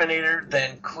Schwarzenegger Terminator,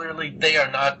 then clearly they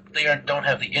don't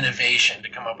have the innovation to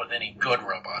come up with any good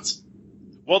robots.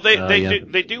 Well,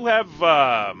 they do have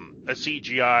a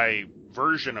CGI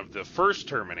version of the first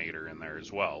Terminator in there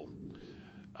as well.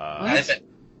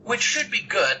 Which should be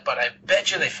good, but I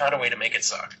bet you they found a way to make it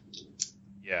suck.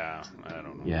 Yeah, I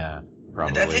don't know. Yeah,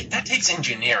 probably. That takes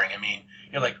engineering. I mean,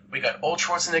 you're like, we got old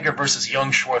Schwarzenegger versus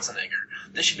young Schwarzenegger.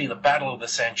 This should be the battle of the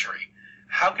century.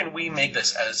 How can we make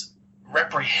this as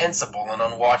reprehensible and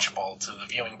unwatchable to the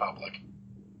viewing public?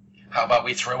 How about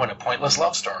we throw in a pointless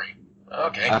love story?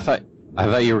 Okay. I thought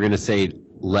you were going to say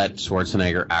let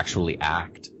Schwarzenegger actually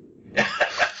act.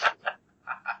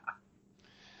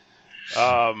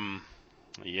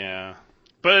 Yeah,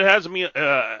 but it has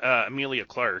Emilia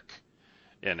Clarke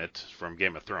in it from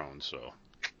Game of Thrones, so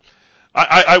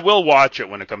I will watch it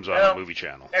when it comes on the movie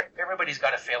channel. Everybody's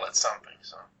got to fail at something,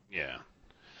 so. Yeah.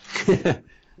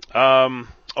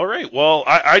 All right. Well,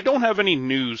 I don't have any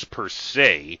news per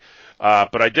se,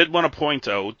 but I did want to point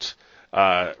out,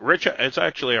 Rich. It's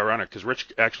actually ironic because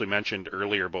Rich actually mentioned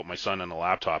earlier about my son and the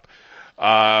laptop.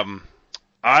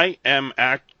 I am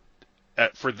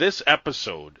for this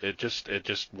episode. It just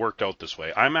worked out this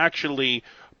way. I'm actually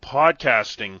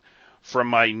podcasting from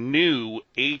my new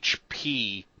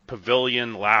HP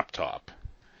Pavilion laptop.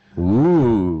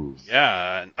 Ooh.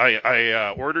 Yeah,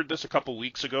 I ordered this a couple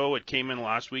weeks ago. It came in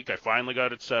last week. I finally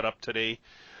got it set up today.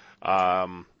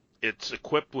 It's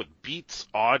equipped with Beats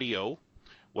Audio,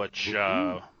 which my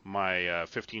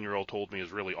 15-year-old told me is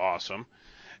really awesome.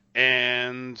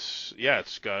 And yeah,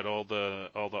 it's got all the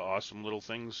awesome little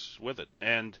things with it.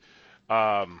 And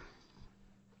so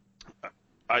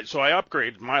I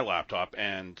upgraded my laptop,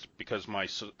 and because my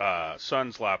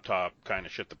son's laptop kind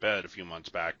of shit the bed a few months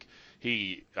back,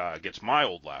 he gets my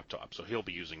old laptop, so he'll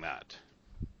be using that.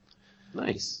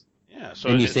 Nice. Yeah. So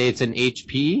and you say it's an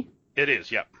HP? It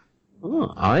is. Yep.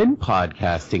 Oh, I'm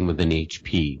podcasting with an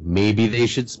HP. Maybe they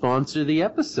should sponsor the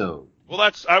episode.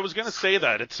 Well, I was gonna say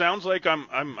that. It sounds like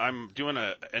I'm doing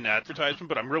an advertisement,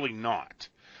 but I'm really not.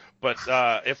 But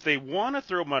if they want to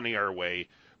throw money our way,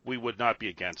 we would not be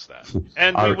against that.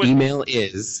 And our email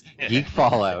is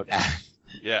geekfallout.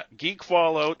 Yeah,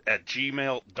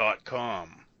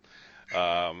 geekfallout@gmail.com.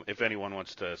 If anyone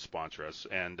wants to sponsor us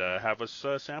and have us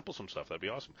sample some stuff, that'd be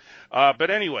awesome. But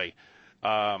anyway,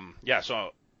 yeah.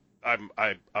 So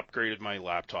I upgraded my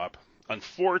laptop.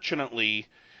 Unfortunately,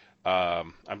 I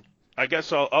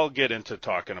guess I'll get into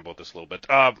talking about this a little bit.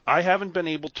 I haven't been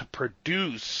able to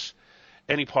produce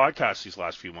any podcasts these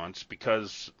last few months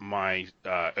because my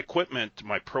equipment,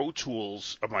 my Pro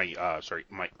Tools, my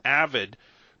Avid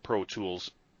Pro Tools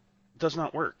does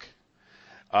not work.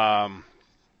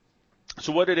 So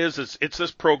what it is it's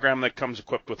this program that comes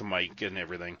equipped with a mic and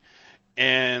everything.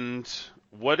 And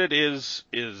what it is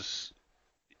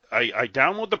I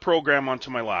download the program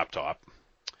onto my laptop,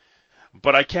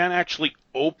 but I can't actually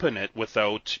open it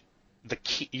without the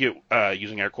key,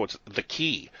 using air quotes, the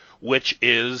key, which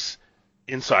is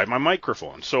inside my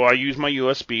microphone. So I use my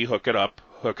USB, hook it up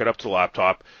to the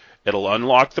laptop. It'll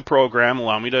unlock the program,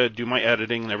 allow me to do my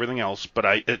editing and everything else. But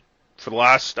for the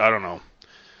last, I don't know,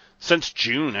 since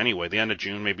June anyway, the end of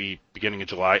June, maybe beginning of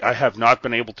July, I have not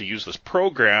been able to use this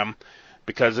program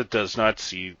because it does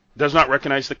not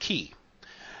recognize the key.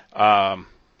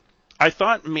 I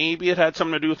thought maybe it had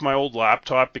something to do with my old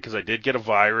laptop because I did get a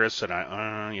virus and there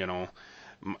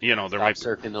might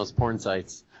Stop surfing those porn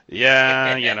sites.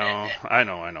 Yeah, I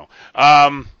know.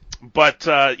 But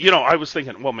I was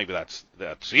thinking, well, maybe that's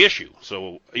the issue.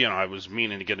 So, I was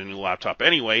meaning to get a new laptop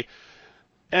anyway,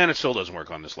 and it still doesn't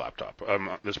work on this laptop,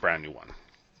 this brand new one.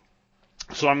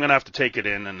 So I'm gonna have to take it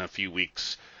in a few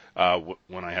weeks.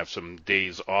 When I have some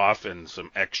days off and some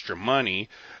extra money,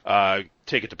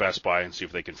 take it to Best Buy and see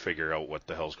if they can figure out what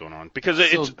the hell's going on. Because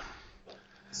it's...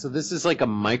 So this is like a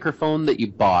microphone that you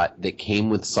bought that came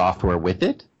with software with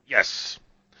it? Yes.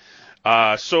 So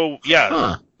I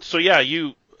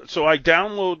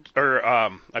download, or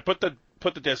I put the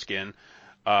disc in,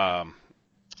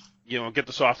 get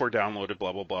the software downloaded,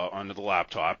 blah blah blah, onto the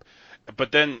laptop.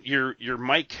 But then your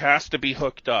mic has to be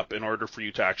hooked up in order for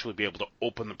you to actually be able to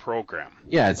open the program.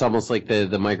 Yeah, it's almost like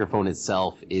the microphone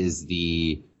itself is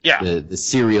the Yeah. the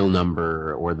serial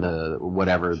number or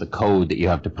the code that you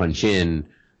have to punch in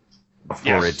for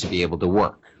Yes. it to be able to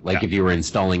work. Like Yeah. if you were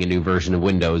installing a new version of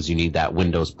Windows, you need that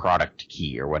Windows product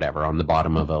key or whatever on the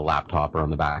bottom of a laptop or on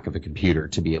the back of a computer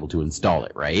to be able to install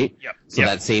it, right? Yep. So Yep.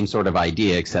 that same sort of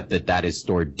idea, except that is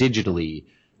stored digitally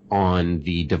on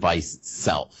the device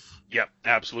itself. Yep,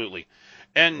 absolutely.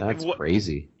 And That's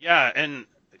crazy. Yeah, and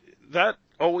that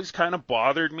always kind of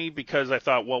bothered me because I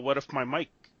thought, well, what if my mic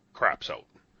craps out?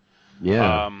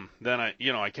 Yeah. Then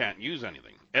I can't use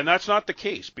anything. And that's not the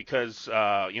case because,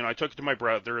 I took it to my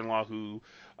brother-in-law who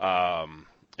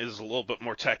is a little bit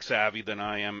more tech savvy than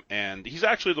I am. And he's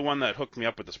actually the one that hooked me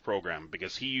up with this program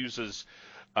because he uses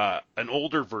an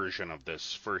older version of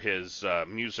this for his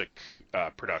music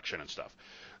production and stuff.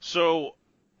 So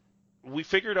we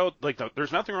figured out, like,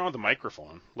 there's nothing wrong with the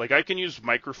microphone. Like, I can use the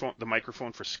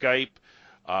microphone for Skype.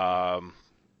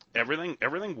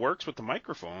 Everything works with the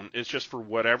microphone. It's just for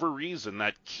whatever reason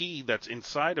that key that's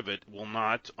inside of it will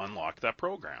not unlock that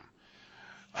program.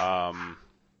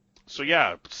 So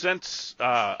yeah, since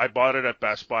I bought it at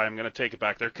Best Buy, I'm going to take it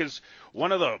back there because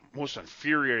one of the most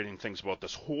infuriating things about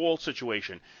this whole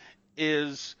situation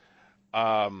is,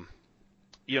 I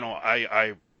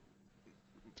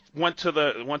went to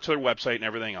their website and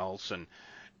everything else,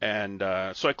 and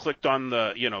so I clicked on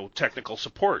the technical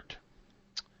support.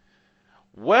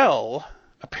 Well,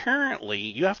 apparently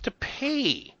you have to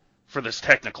pay for this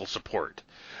technical support.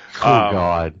 Oh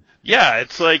God. Yeah,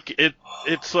 it's like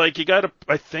you gotta.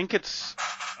 I think it's.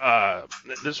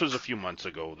 This was a few months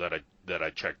ago that I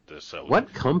checked this out.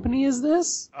 What company is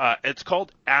this? It's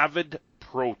called Avid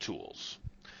Pro Tools.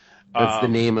 That's the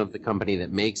name of the company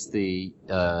that makes the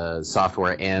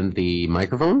software and the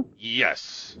microphone?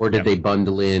 Yes. Or did they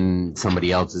bundle in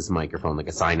somebody else's microphone, like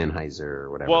a Sennheiser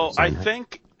or whatever? Well, I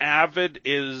think Avid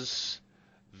is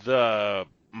the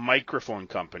microphone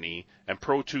company, and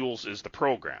Pro Tools is the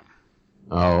program.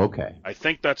 Oh, okay. I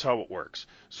think that's how it works.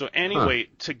 So anyway,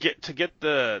 to get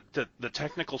the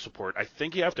technical support, I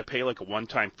think you have to pay like a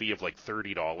one-time fee of like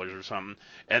 $30 or something,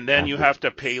 and then you have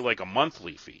to pay like a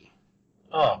monthly fee.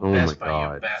 Oh, Oh Best my Buy, you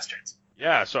God. bastards.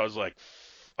 Yeah, so I was like,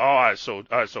 I was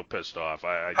so pissed off.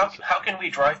 How can we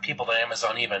drive people to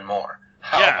Amazon even more?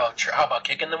 How about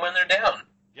kicking them when they're down?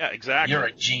 Yeah, exactly. You're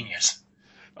a genius.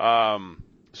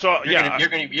 So You're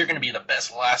gonna be the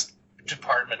best last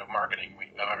department of marketing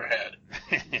we've ever had.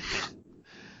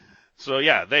 So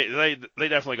yeah, they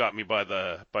definitely got me by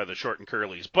the short and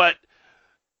curlies. But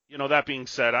that being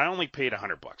said, I only paid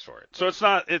 $100 for it. So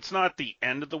it's not the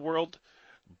end of the world,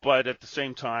 but at the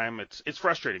same time it's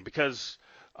frustrating because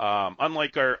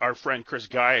unlike our friend Chris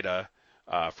Gaida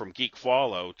from Geek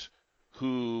Fallout,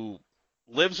 who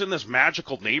lives in this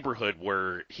magical neighborhood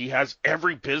where he has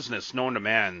every business known to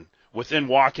man within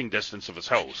walking distance of his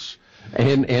house.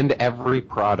 And every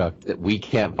product that we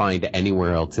can't find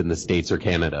anywhere else in the States or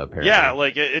Canada, apparently. Yeah,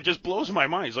 like it just blows my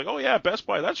mind. He's like, oh yeah, Best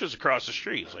Buy, that's just across the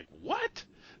street. It's like, what?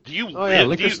 Do you Oh yeah,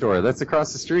 liquor store, that's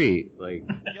across the street. Like,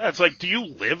 Yeah, it's like, do you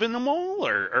live in the mall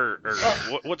or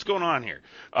what's going on here?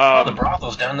 The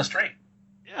brothel's down the street.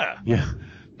 Yeah. yeah.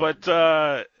 But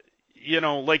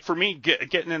like for me,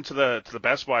 getting into the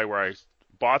Best Buy where I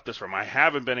bought this from, I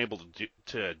haven't been able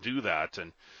to do that,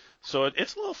 and so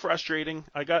it's a little frustrating.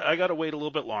 I got to wait a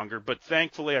little bit longer, but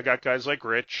thankfully I got guys like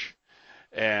Rich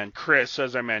and Chris,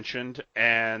 as I mentioned,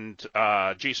 and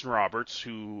Jason Roberts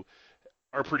who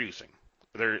are producing.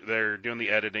 They're doing the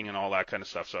editing and all that kind of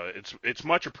stuff. So it's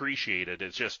much appreciated.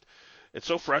 It's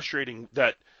so frustrating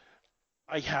that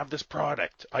I have this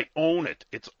product. I own it.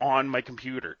 It's on my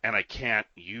computer, and I can't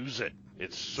use it.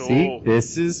 It's so... See,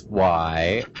 this is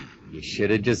why you should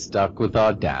have just stuck with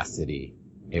Audacity.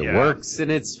 It works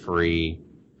and it's free.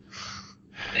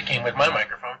 It came with my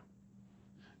microphone.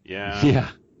 Yeah. Yeah.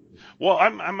 Well,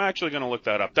 I'm actually going to look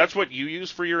that up. That's what you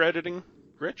use for your editing,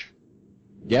 Rich?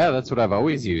 Yeah, that's what I've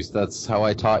always used. That's how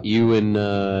I taught you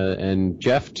and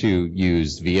Jeff to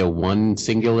use via one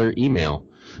singular email.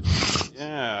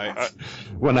 Yeah.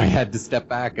 When I had to step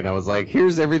back and I was like,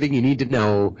 here's everything you need to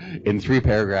know in 3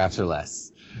 paragraphs or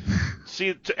less.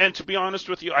 See, to be honest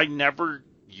with you, I never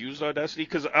used Audacity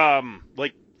because,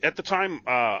 like, at the time,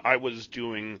 I was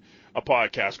doing a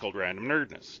podcast called Random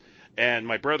Nerdness, and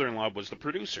my brother-in-law was the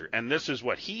producer, and this is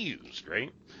what he used, right?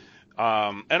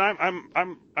 And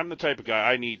I'm the type of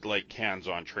guy, I need like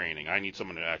hands-on training. I need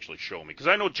someone to actually show me, because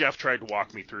I know Jeff tried to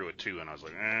walk me through it too, and I was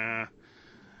like, eh.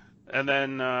 And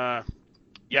then,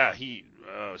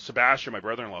 Sebastian, my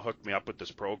brother-in-law, hooked me up with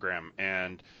this program,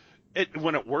 and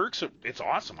when it works, it's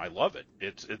awesome. I love it.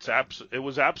 It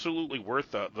was absolutely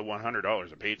worth the $100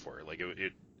 I paid for it. Like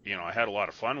it I had a lot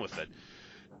of fun with it.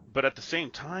 But at the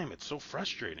same time, it's so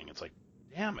frustrating. It's like,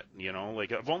 damn it,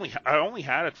 like I only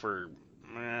had it for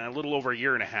a little over a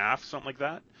year and a half, something like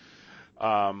that.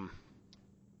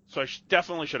 So I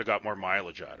definitely should have got more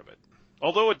mileage out of it.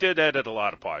 Although it did edit a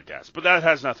lot of podcasts, but that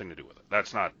has nothing to do with it.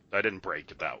 I didn't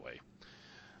break it that way.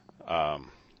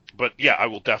 But yeah, I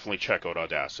will definitely check out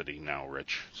Audacity now,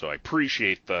 Rich. So I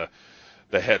appreciate the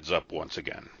heads up once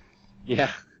again.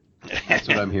 Yeah, that's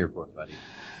what I'm here for, buddy.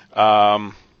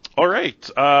 All right.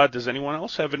 Does anyone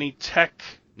else have any tech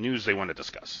news they want to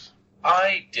discuss?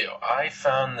 I do. I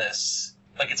found this,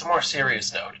 it's a more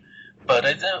serious note, but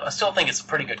I still think it's a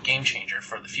pretty good game changer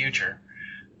for the future.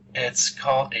 It's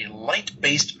called a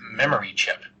light-based memory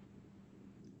chip.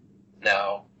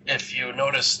 Now, if you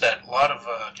notice that a lot of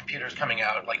computers coming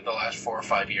out, like the last 4 or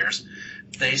 5 years,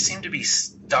 they seem to be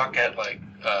stuck at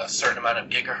a certain amount of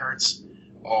gigahertz,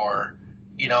 or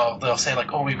they'll say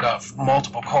we've got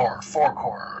multiple core, 4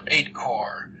 core, 8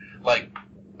 core. Like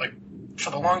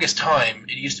for the longest time,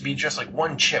 it used to be just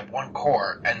one chip, 1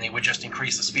 core, and they would just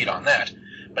increase the speed on that.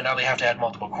 But now they have to add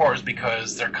multiple cores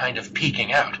because they're kind of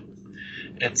peaking out.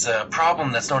 It's a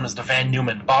problem that's known as the Van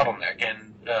Neumann bottleneck,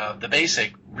 and the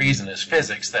basic reason is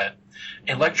physics, that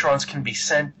electrons can be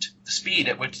sent, the speed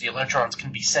at which the electrons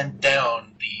can be sent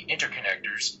down the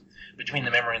interconnectors between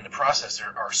the memory and the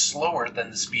processor are slower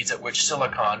than the speeds at which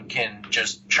silicon can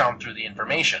just chomp through the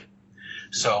information.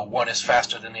 So one is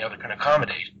faster than the other can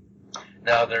accommodate.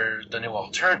 Now the new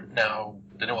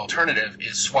alternative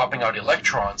is swapping out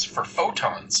electrons for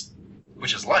photons,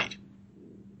 which is light.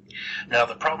 Now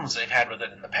the problems they've had with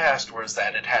it in the past was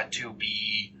that it had to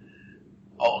be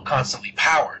constantly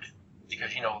powered,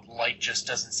 because light just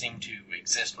doesn't seem to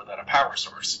exist without a power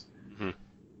source. Mm-hmm.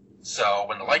 So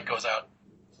when the light goes out,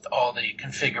 all the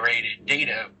configured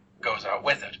data goes out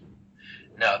with it.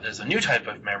 Now there's a new type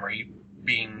of memory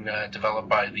being developed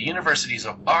by the universities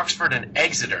of Oxford and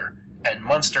Exeter and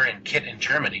Munster and Kitt in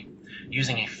Germany,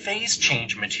 using a phase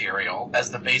change material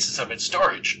as the basis of its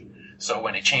storage. So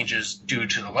when it changes due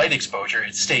to the light exposure,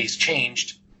 it stays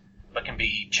changed, but can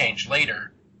be changed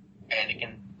later, and it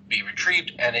can be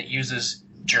retrieved, and it uses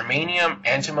germanium,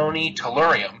 antimony,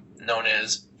 tellurium, known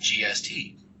as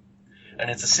GST. And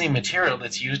it's the same material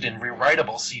that's used in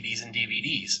rewritable CDs and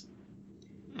DVDs.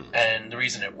 And the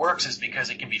reason it works is because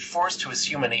it can be forced to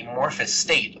assume an amorphous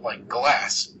state, like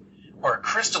glass, or a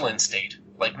crystalline state,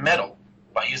 like metal,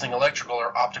 by using electrical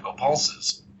or optical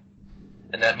pulses.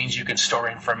 And that means you can store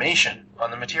information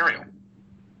on the material.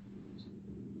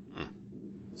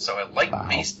 So a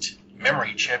light-based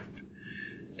memory chip,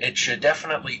 it should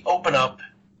definitely open up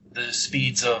the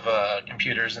speeds of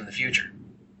computers in the future.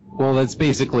 Well, that's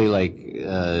basically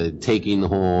taking the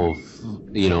whole,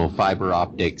 fiber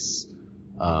optics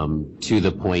to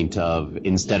the point of,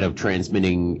 instead of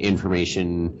transmitting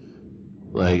information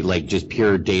like just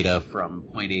pure data from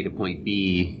point A to point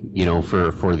B,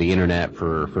 for the internet,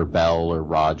 for Bell or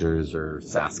Rogers or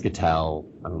Saskatell.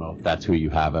 I don't know if that's who you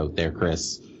have out there,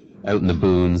 Chris, out in the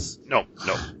boons. No.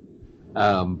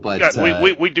 But yeah,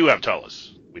 we do have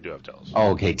TELUS. We do have TELUS.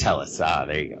 Oh, okay, TELUS.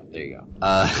 There you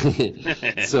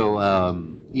go. So,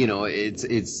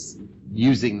 it's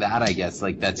using that, I guess,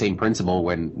 that same principle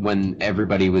when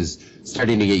everybody was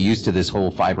starting to get used to this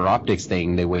whole fiber optics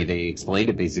thing. The way they explained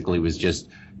it basically was just,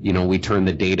 we turn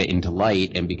the data into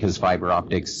light, and because fiber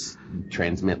optics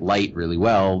transmit light really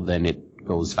well, then it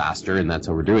goes faster, and that's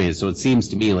how we're doing it. So it seems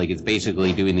to me like it's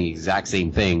basically doing the exact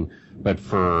same thing, but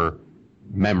for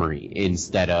memory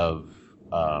instead of,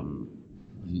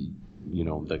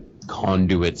 the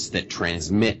conduits that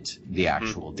transmit the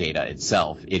actual data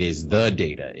itself. It is the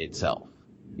data itself,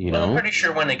 Well, I'm pretty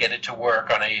sure when they get it to work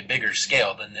on a bigger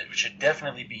scale, then it should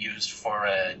definitely be used for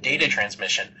data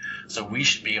transmission. So we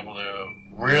should be able to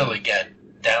really get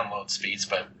download speeds,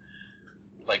 but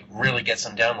really get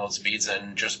some download speeds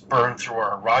and just burn through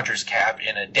our Rogers cap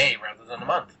in a day rather than a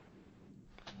month.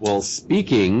 Well,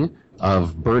 speaking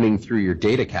of burning through your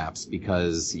data caps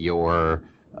because your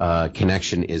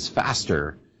connection is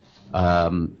faster,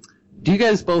 do you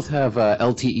guys both have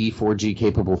LTE 4G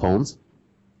capable phones?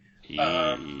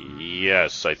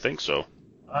 Yes, I think so.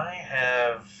 I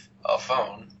have a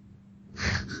phone.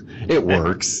 It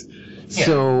works. Yeah.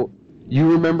 So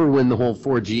you remember when the whole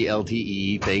 4G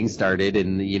LTE thing started,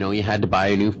 and you had to buy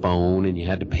a new phone, and you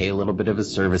had to pay a little bit of a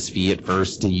service fee at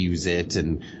first to use it,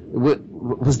 and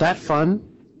was that fun?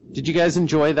 Did you guys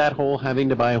enjoy that whole having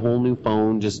to buy a whole new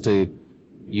phone just to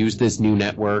use this new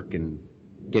network and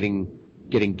getting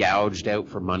getting gouged out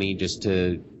for money just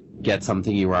to get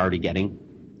something you were already getting?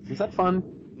 Is that fun?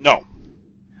 No.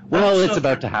 Well, it's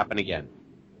about to happen again.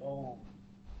 Oh.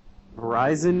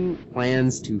 Verizon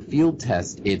plans to field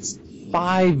test its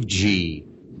 5G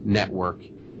network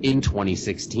in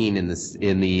 2016 in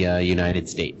the United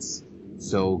States.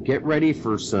 So get ready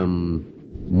for some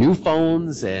new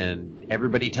phones and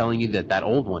everybody telling you that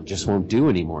old one just won't do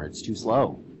anymore. It's too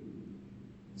slow.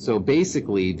 So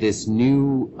basically, this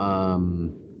new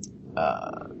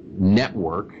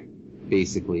network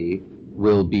basically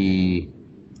will be,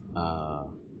 I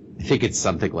think it's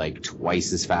something like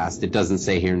twice as fast. It doesn't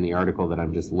say here in the article that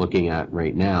I'm just looking at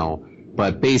right now,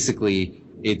 but basically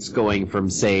it's going from,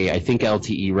 say, I think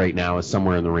LTE right now is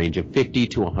somewhere in the range of 50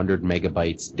 to 100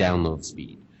 megabytes download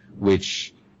speed,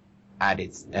 which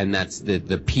and that's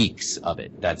the peaks of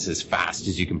it. That's as fast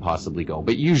as you can possibly go.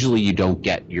 But usually you don't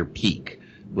get your peak.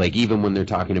 Like, even when they're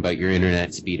talking about your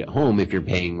internet speed at home, if you're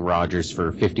paying Rogers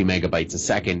for 50 megabytes a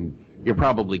second, you're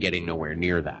probably getting nowhere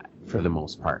near that for the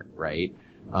most part, right?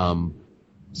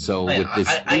 So Man, with this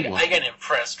I get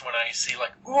impressed when I see,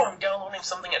 like, ooh, I'm downloading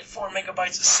something at 4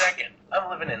 megabytes a second. I'm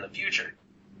living in the future.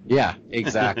 Yeah,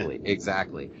 exactly,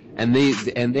 exactly. And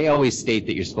they always state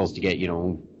that you're supposed to get,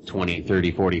 20,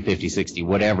 30, 40, 50, 60,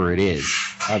 whatever it is.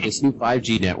 This new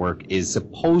 5G network is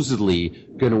supposedly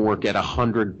going to work at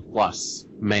 100 plus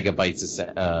megabytes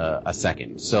a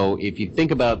second. So if you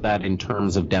think about that in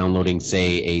terms of downloading,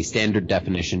 say, a standard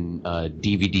definition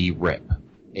DVD rip,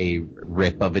 a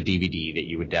rip of a DVD that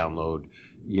you would download,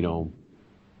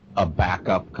 a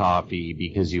backup copy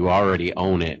because you already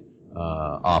own it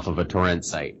off of a torrent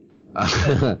site.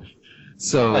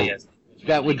 So yes.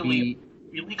 that would be...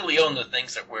 You legally own the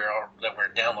things that we're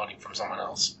downloading from someone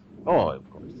else. Oh,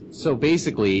 of course. So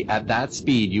basically, at that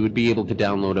speed, you would be able to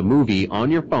download a movie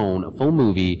on your phone, a full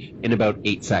movie, in about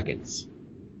 8 seconds.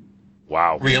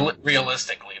 Wow.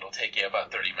 Realistically, it'll take you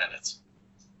about 30 minutes.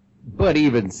 But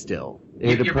even still,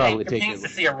 it'd probably take you. The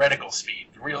theoretical speed.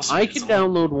 The real speed. I can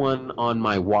download one on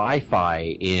my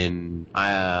Wi-Fi in.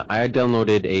 I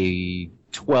downloaded a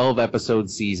 12-episode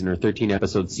season or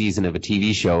 13-episode season of a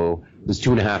TV show. It was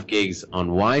 2.5 gigs on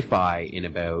Wi-Fi in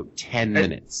about 10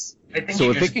 minutes. I think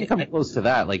So if it can come close to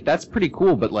that, that's pretty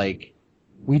cool. But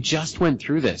we just went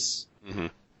through this.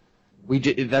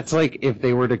 Mm-hmm. That's like if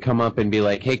they were to come up and be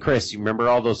like, "Hey, Chris, you remember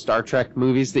all those Star Trek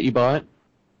movies that you bought?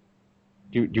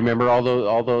 Do you remember all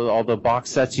the box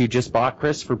sets you just bought,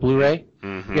 Chris, for Blu-ray?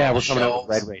 Mm-hmm. Yeah, we're coming out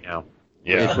with Red-Ray now.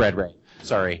 Yeah. It's Red-Ray.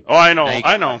 Sorry. Oh, I know.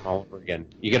 All over again.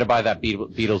 You got to buy that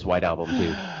Beatles White Album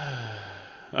too.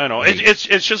 I know. It's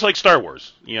just like Star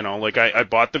Wars. I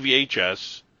bought the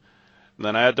VHS, and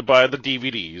then I had to buy the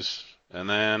DVDs, and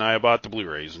then I bought the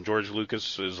Blu-rays, and George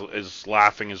Lucas is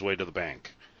laughing his way to the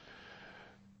bank.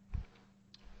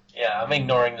 Yeah, I'm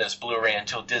ignoring this Blu-ray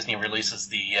until Disney releases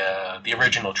the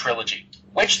original trilogy,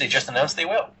 which they just announced they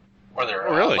will, or they're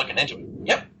looking into it.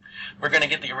 Yep, we're going to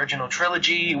get the original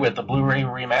trilogy with the Blu-ray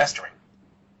remastering.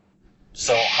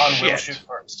 So Han will shoot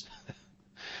first.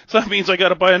 So that means I got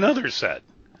to buy another set.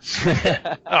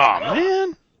 Oh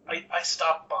man! I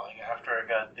stopped buying after I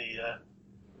got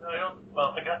I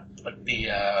got the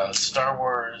Star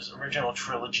Wars original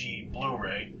trilogy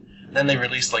Blu-ray. Then they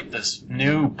released this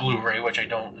new Blu-ray, which I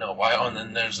don't know why. Oh, and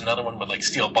then there's another one with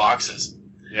steel boxes.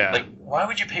 Yeah. Why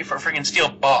would you pay for a friggin' steel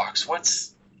box? Whatever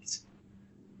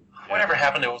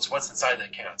happened to what's inside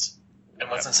that counts? And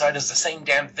what's inside is the same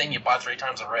damn thing you bought 3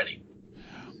 times already.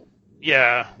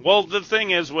 Yeah. Well, the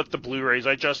thing is with the Blu-rays,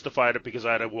 I justified it because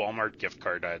I had a Walmart gift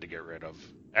card I had to get rid of,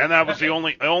 and that was the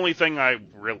only thing I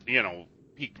really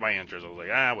piqued my interest. I was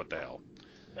like, what the hell?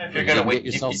 If you're gonna get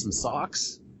yourself some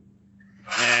socks.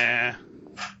 Nah.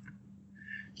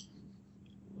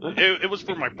 It was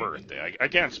for my birthday. I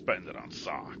can't spend it on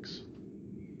socks.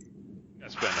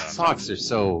 Socks are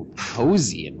so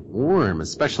cozy and warm,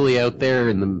 especially out there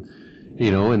in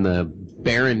the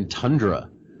barren tundra.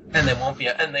 And they won't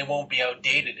be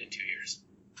outdated in 2 years.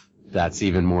 That's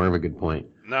even more of a good point.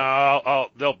 No,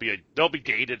 they'll be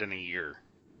dated in a year.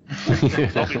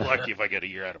 I'll be lucky if I get a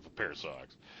year out of a pair of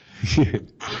socks.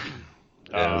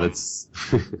 That's.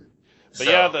 But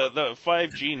yeah, the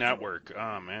 5G network.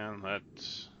 Oh man,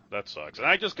 that sucks. And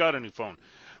I just got a new phone.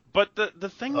 But the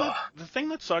thing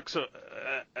that sucks,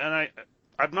 and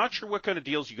I'm not sure what kind of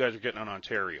deals you guys are getting in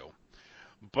Ontario,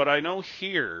 but I know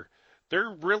here there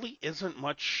really isn't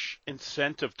much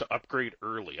incentive to upgrade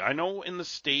early. I know in the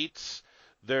States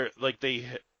I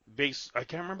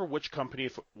can't remember which company,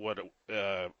 if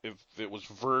it was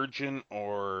Virgin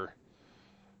or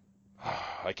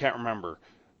I can't remember.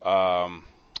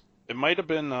 It might have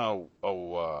been that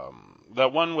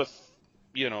one with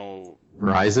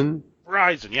Verizon?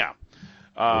 Verizon, yeah.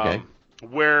 Okay.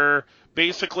 Where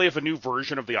basically if a new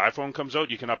version of the iPhone comes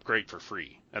out, you can upgrade for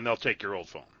free, and they'll take your old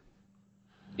phone.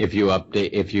 If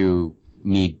you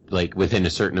need, like, within a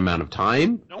certain amount of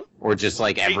time? No. Or just,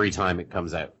 like, every time it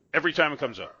comes out? Every time it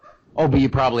comes out. Oh, but you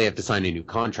probably have to sign a new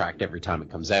contract every time it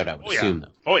comes out, I would assume,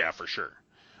 though. Oh, yeah, for sure.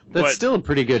 That's But still a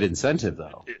pretty good incentive,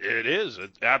 though. it is.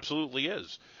 It absolutely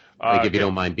is. Like, if you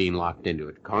don't mind being locked into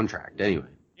a contract, anyway.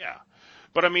 Yeah.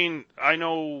 But, I mean, I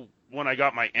know when I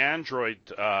got my Android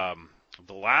the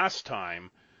last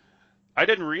time, I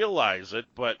didn't realize it,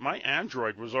 but my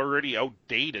Android was already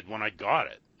outdated when I got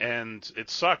it. And it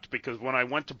sucked because when I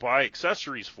went to buy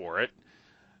accessories for it,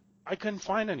 I couldn't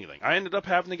find anything. I ended up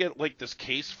having to get, like, this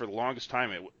case for the longest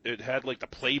time. It had, like, the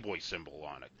Playboy symbol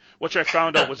on it, which I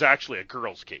found out was actually a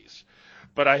girl's case.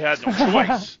 But I had no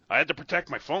choice. I had to protect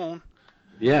my phone.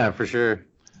 Yeah, for sure.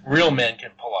 Real men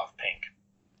can pull off pink.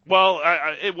 Well,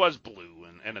 it was blue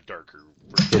and a darker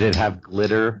version. Did it have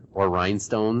glitter or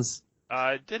rhinestones?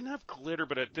 It didn't have glitter,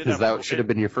 but it did Because have... that should have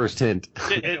been your first hint.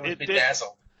 It was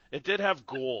bedazzled. It did have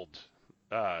gold,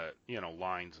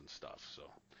 lines and stuff, so...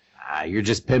 You're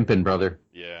just pimping, brother.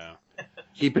 Yeah.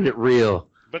 Keeping it real.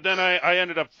 But then I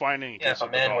ended up finding... Yeah, if a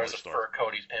man wears a fur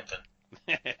coat, he's pimping.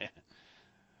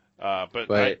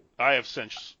 But I have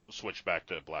since switched back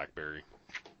to BlackBerry.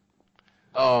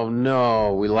 Oh,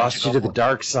 no. We lost you to the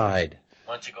dark side.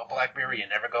 Once you go BlackBerry, you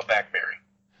never go Backberry.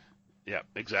 Yeah,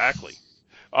 exactly.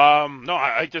 No,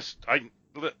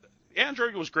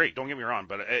 Android was great, don't get me wrong,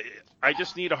 but I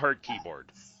just need a hard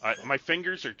keyboard. My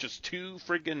fingers are just too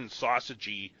friggin'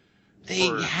 sausagey. They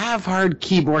have hard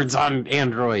keyboards on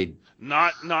Android.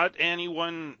 Not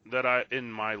anyone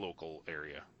in my local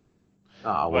area.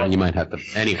 Oh, well, you might have to...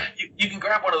 Anyway. You can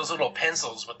grab one of those little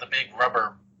pencils with the big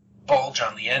rubber bulge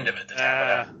on the end of it to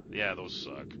tap it out. Yeah, those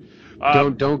suck.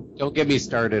 Don't get me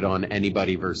started on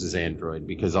anybody versus Android,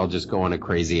 because I'll just go on a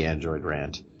crazy Android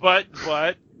rant. But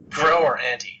Pro or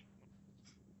anti?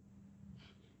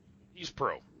 He's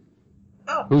pro.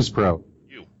 Oh. Who's pro?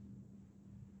 You.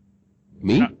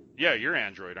 Me? Yeah, you're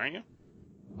Android, aren't you?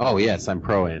 Oh, yes, I'm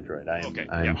pro Android. I'm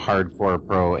yeah. hardcore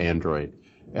pro Android.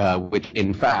 Which,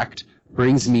 in fact,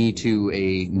 brings me to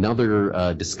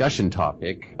another discussion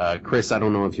topic. Chris, I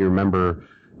don't know if you remember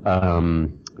a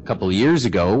couple of years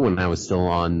ago when I was still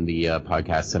on the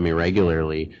podcast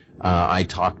semi-regularly, I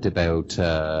talked about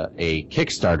a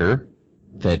Kickstarter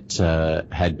that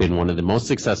had been one of the most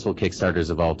successful Kickstarters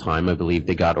of all time. I believe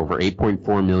they got over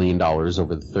 $8.4 million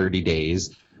over the 30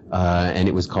 days, and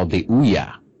it was called the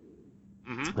Ouya.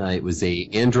 Mm-hmm. It was a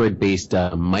Android-based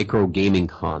micro gaming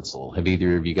console. Have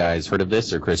either of you guys heard of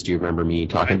this, or Chris, do you remember me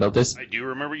talking about this? I do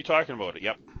remember you talking about it,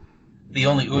 yep. The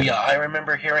only Ouya I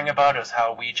remember hearing about is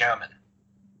how we jamming.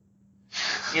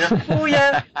 You know,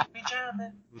 Ouya, we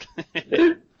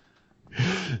jamming.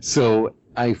 So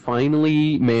I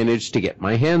finally managed to get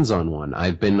my hands on one.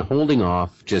 I've been holding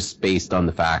off just based on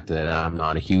the fact that I'm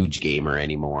not a huge gamer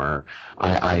anymore.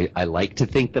 I like to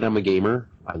think that I'm a gamer.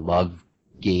 I love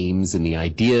games and the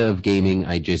idea of gaming.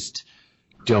 I just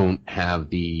don't have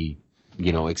the,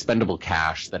 expendable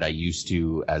cash that I used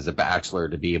to as a bachelor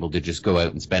to be able to just go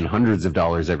out and spend hundreds of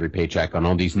dollars every paycheck on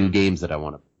all these new games that I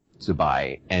want to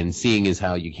buy. And seeing as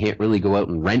how you can't really go out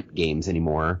and rent games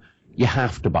anymore, you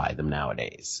have to buy them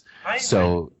nowadays.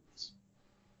 So,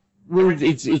 well,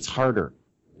 it's harder.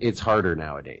 It's harder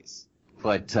nowadays.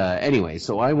 But anyway,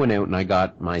 so I went out and I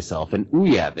got myself an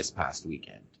Ouya this past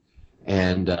weekend.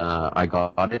 And I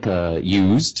got it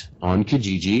used on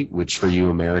Kijiji, which for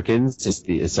you Americans is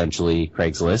essentially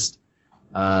Craigslist.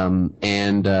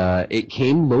 And it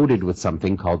came loaded with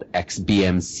something called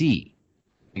XBMC.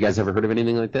 You guys ever heard of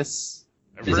anything like this?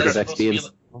 Is that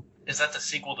the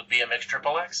sequel to BMX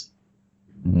XXX?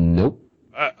 Nope.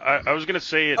 I was going to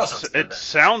say it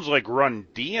sounds like Run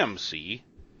DMC.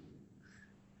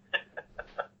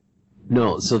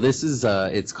 No, so this is,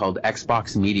 it's called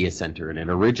Xbox Media Center, and it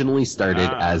originally started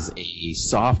as a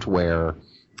software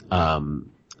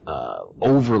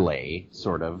overlay,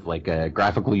 sort of, like a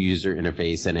graphical user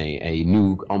interface and a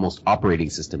new, almost operating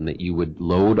system that you would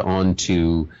load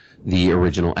onto the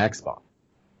original Xbox.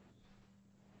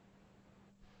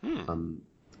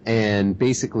 And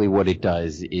basically what it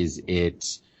does is it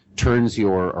turns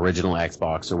your original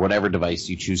Xbox or whatever device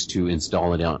you choose to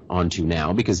install it onto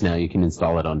now, because now you can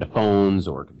install it onto phones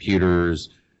or computers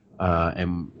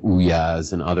and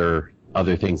Ouyas and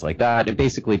other things like that. It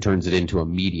basically turns it into a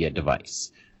media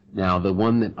device. Now, the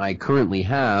one that I currently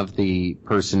have, the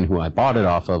person who I bought it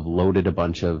off of loaded a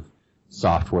bunch of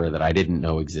software that I didn't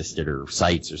know existed, or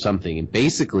sites or something, and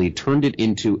basically turned it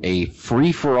into a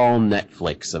free-for-all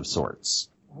Netflix of sorts.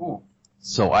 Ooh.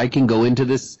 So I can go into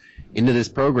this into this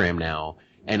program now,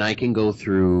 and I can go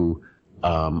through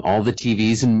all the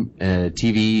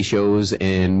TV shows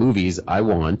and movies I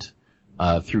want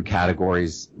through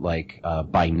categories like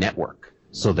by network.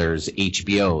 So there's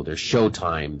HBO, there's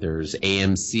Showtime, there's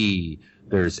AMC,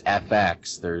 there's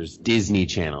FX, there's Disney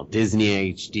Channel,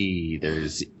 Disney HD,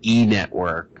 there's E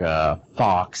Network,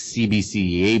 Fox,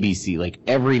 CBC, ABC, like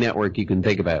every network you can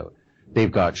think about.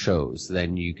 They've got shows.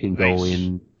 Then you can go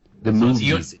in the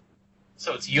movies.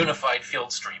 So it's unified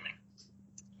field streaming.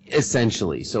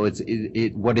 Essentially. So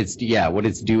what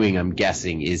it's doing, I'm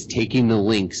guessing, is taking the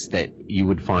links that you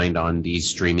would find on these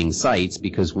streaming sites,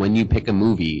 because when you pick a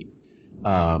movie,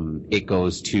 it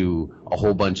goes to a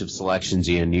whole bunch of selections,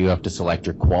 and you have to select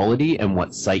your quality and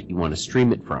what site you want to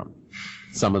stream it from.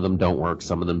 Some of them don't work,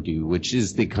 some of them do, which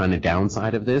is the kind of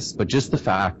downside of this. But just the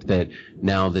fact that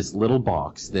now this little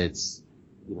box that's,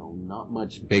 not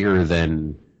much bigger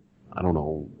than, I don't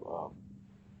know,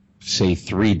 say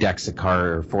 3 decks of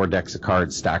cards or 4 decks of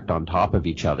cards stacked on top of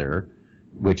each other,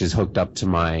 which is hooked up to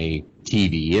my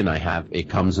TV, and it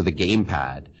comes with a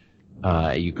gamepad.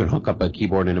 You can hook up a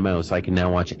keyboard and a mouse. I can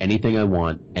now watch anything I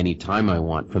want, anytime I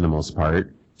want, for the most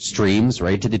part. Streams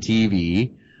right to the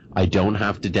TV. I don't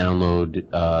have to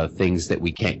download things that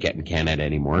we can't get in Canada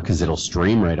anymore, because it'll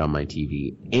stream right on my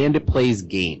TV. And it plays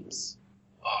games.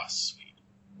 Oh, sweet.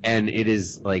 And it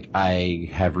is, I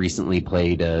have recently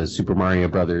played Super Mario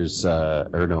Brothers,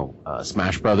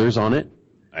 Smash Brothers on it.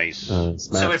 Nice.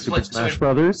 Smash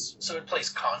Brothers. So it plays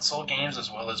console games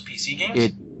as well as PC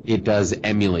games? It does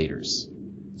emulators.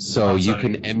 So you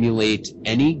can emulate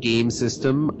any game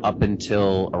system up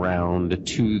until around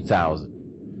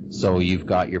 2000. So you've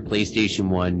got your PlayStation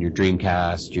 1, your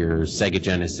Dreamcast, your Sega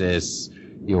Genesis,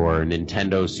 your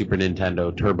Nintendo, Super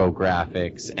Nintendo,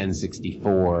 TurboGrafx,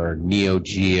 N64, Neo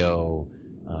Geo,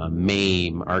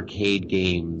 MAME, arcade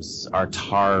games,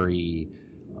 Atari,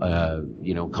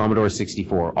 Commodore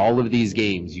 64. All of these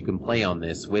games you can play on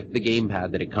this with the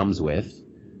gamepad that it comes with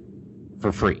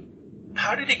for free.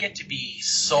 How did it get to be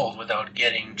sold without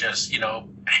getting just,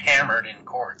 hammered in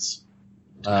courts?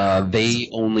 They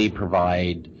only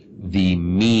provide the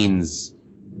means.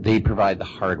 They provide the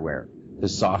hardware. The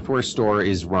software store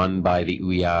is run by the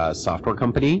Ouya software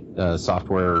company. The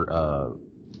software,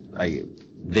 the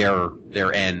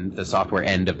software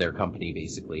end of their company,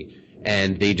 basically.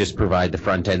 And they just provide the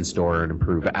front end store and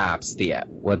improve apps.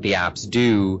 What the apps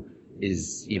do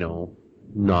is,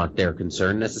 not their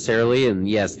concern necessarily. And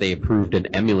yes, they approved an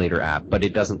emulator app, but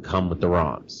it doesn't come with the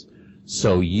ROMs.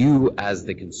 So you, as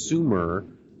the consumer,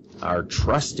 are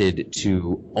trusted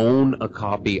to own a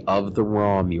copy of the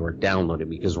ROM you are downloading,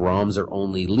 because ROMs are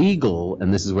only legal,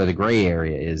 and this is where the gray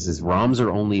area is ROMs are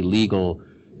only legal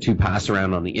to pass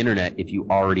around on the internet if you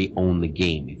already own the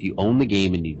game. If you own the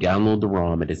game and you download the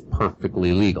ROM, it is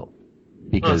perfectly legal,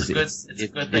 because it's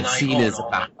seen as a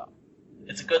backup.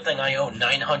 It's a good thing I own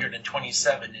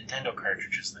 927 Nintendo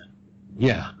cartridges then.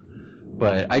 Yeah.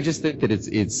 But I just think that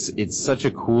it's such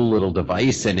a cool little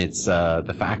device, and it's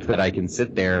the fact that I can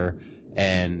sit there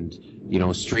and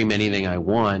stream anything I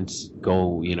want.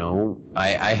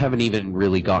 I haven't even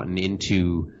really gotten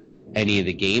into any of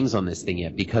the games on this thing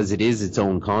yet, because it is its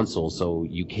own console. So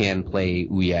you can play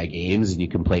Ouya games and you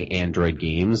can play Android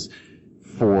games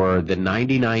for the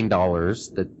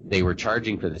 $99 that they were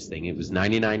charging for this thing. It was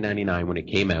 $99.99 when it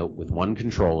came out with one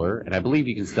controller, and I believe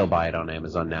you can still buy it on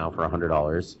Amazon now for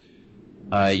 $100.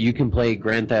 You can play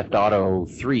Grand Theft Auto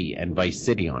 3 and Vice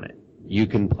City on it. You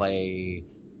can play,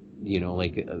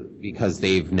 because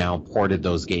they've now ported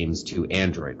those games to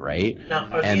Android, right? Now,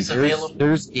 are and these available?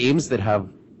 There's games that have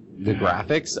the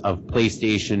graphics of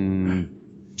PlayStation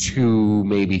 2,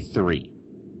 maybe 3.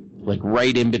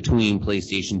 Right in between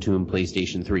PlayStation 2 and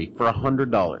PlayStation 3 for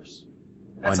 $100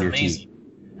 That's on your amazing.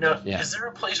 TV. Now, Yeah. is there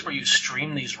a place where you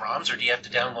stream these ROMs, or do you have to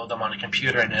download them on a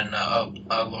computer and then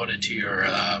upload it to your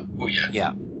Ouya?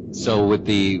 Yeah. So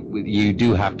you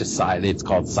do have to it's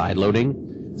called side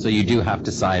loading. So you do have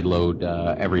to side load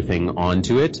everything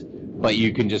onto it, but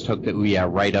you can just hook the Ouya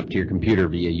right up to your computer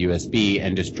via USB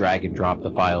and just drag and drop the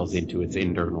files into its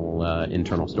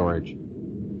internal storage.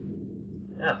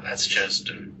 Yeah, it's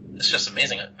just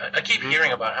amazing. I keep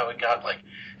hearing about how it got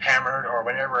hammered, or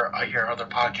whenever I hear other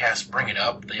podcasts bring it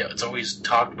up, it's always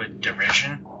talked with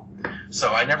derision.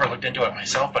 So I never looked into it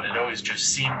myself, but it always just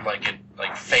seemed like it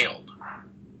failed.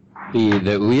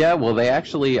 The Ouya, well, they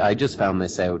actually, I just found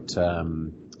this out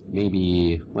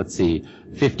maybe,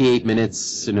 58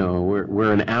 minutes,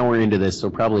 we're an hour into this,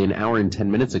 so probably an hour and 10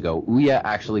 minutes ago. Ouya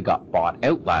actually got bought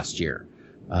out last year.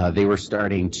 They were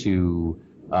starting to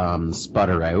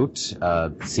sputter out,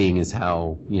 seeing as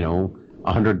how,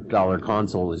 $100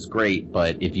 console is great,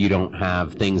 but if you don't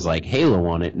have things like Halo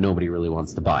on it, nobody really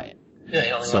wants to buy it. Yeah,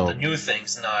 you only want the new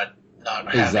things, not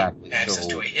having access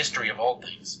to a history of old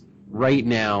things. Right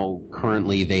now,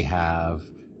 currently, they have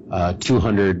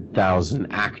 200,000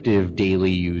 active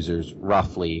daily users,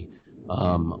 roughly,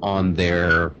 on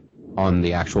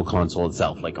the actual console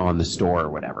itself, like on the store or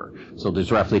whatever. So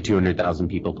there's roughly 200,000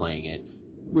 people playing it,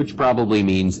 which probably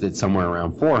means that somewhere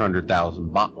around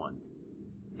 400,000 bought one,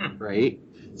 right?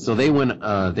 So they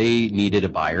needed a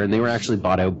buyer, and they were actually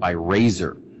bought out by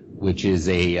Razer, which is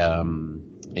a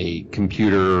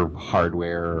computer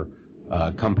hardware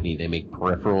company. They make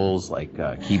peripherals like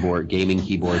gaming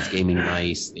keyboards, gaming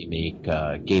mice. They make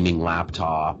gaming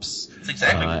laptops. That's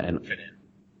exactly what you fit in.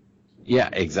 Yeah,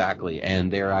 exactly.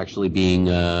 And they're actually being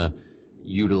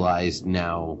utilized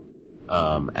now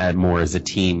more as a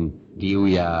team. The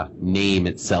Ouya name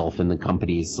itself and the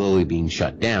company is slowly being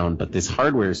shut down, but this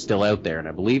hardware is still out there, and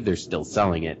I believe they're still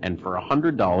selling it. And for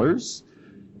 $100,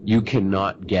 you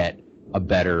cannot get a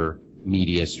better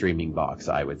media streaming box,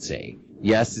 I would say.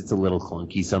 Yes, it's a little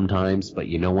clunky sometimes, but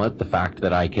you know what? The fact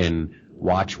that I can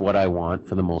watch what I want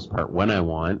for the most part when I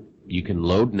want. You can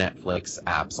load Netflix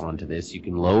apps onto this. You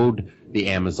can load the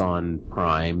Amazon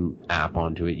Prime app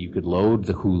onto it. You could load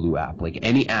the Hulu app. Like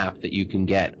any app that you can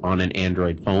get on an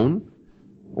Android phone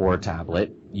or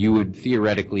tablet, you would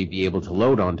theoretically be able to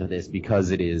load onto this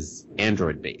because it is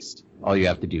Android based. All you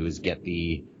have to do is get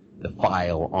the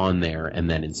file on there and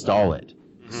then install it.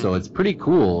 So it's pretty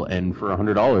cool, and for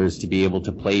 $100 to be able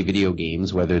to play video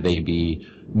games, whether they be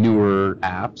newer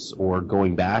apps or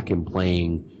going back and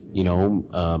playing,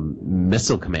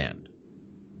 Missile Command,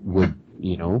 for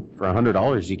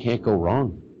 $100 you can't go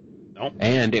wrong. Nope.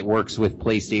 And it works with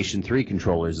PlayStation 3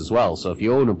 controllers as well. So if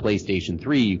you own a PlayStation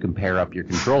 3, you can pair up your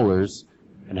controllers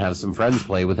and have some friends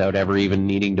play without ever even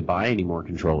needing to buy any more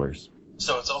controllers.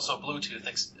 So it's also Bluetooth.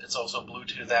 It's also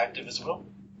Bluetooth active as well.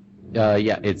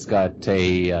 Yeah, it's got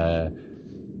a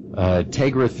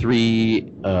Tegra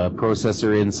 3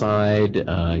 processor inside.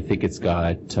 I think it's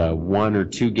got 1 or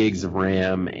 2 gigs of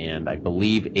RAM and I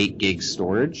believe 8 gigs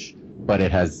storage. But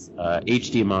it has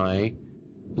HDMI,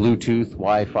 Bluetooth,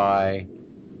 Wi-Fi,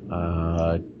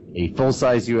 a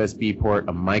full-size USB port,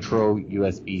 a micro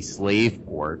USB slave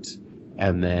port,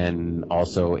 and then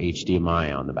also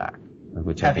HDMI on the back.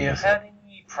 Have you had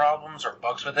any problems or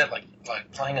bugs with it, like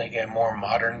playing a more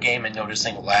modern game and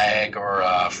noticing lag or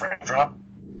frame drop?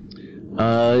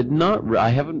 I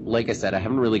haven't, like I said, I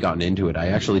haven't really gotten into it. I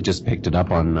actually just picked it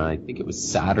up on, I think it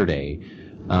was Saturday.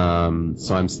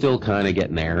 So I'm still kind of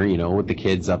getting there, with the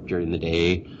kids up during the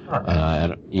day,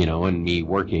 and me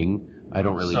working. I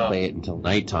don't really play it until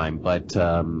nighttime, but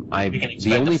yes,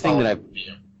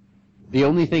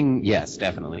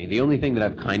 definitely. The only thing that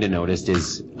I've kind of noticed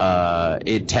is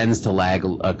it tends to lag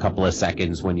a couple of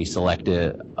seconds when you select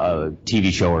a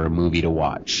TV show or a movie to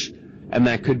watch, and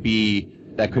that could be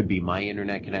my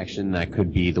internet connection, that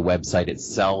could be the website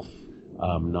itself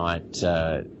not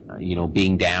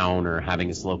being down or having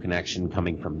a slow connection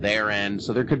coming from their end.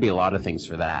 So there could be a lot of things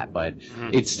for that, but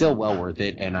it's still well worth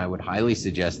it, and I would highly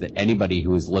suggest that anybody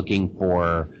who is looking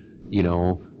for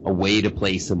a way to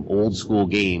play some old school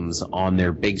games on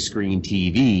their big screen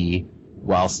TV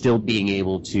while still being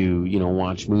able to,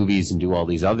 watch movies and do all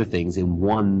these other things in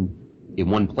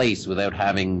one place without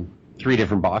having 3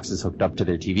 different boxes hooked up to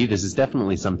their TV. This is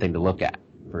definitely something to look at,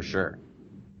 for sure.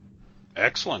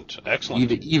 Excellent.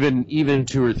 Even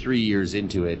 2 or 3 years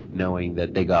into it, knowing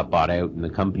that they got bought out and the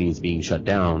company is being shut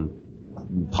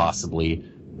down, possibly,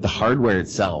 the hardware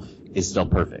itself is still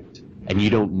perfect. And you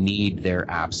don't need their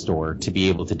app store to be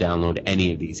able to download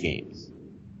any of these games.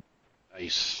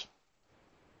 Nice.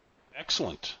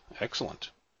 Excellent.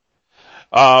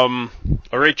 All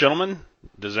right, gentlemen.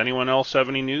 Does anyone else have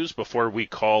any news before we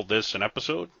call this an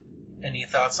episode? Any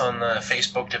thoughts on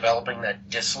Facebook developing that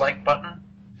dislike button?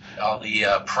 All the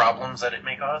problems that it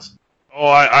may cause? Oh,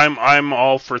 I'm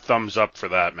all for thumbs up for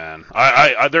that, man.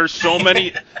 I there's so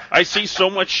many. I see so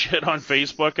much shit on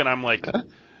Facebook, and I'm like,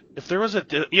 if there was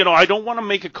I don't want to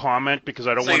make a comment because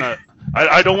I don't want to.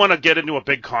 I don't want to get into a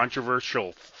big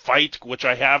controversial fight, which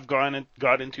I have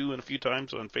got into a few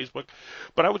times on Facebook.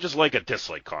 But I would just like a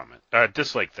dislike comment,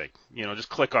 dislike thing. Just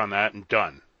click on that and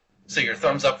done. So you're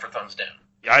thumbs up for thumbs down.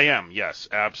 I am, yes,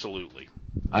 absolutely.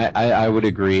 I would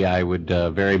agree. I would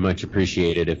very much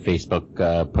appreciate it if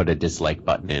Facebook put a dislike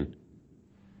button in.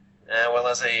 Well,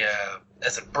 as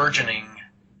a burgeoning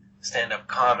stand-up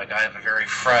comic, I have a very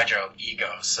fragile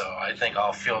ego, so I think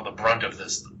I'll feel the brunt of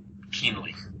this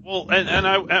keenly. Well,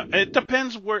 and it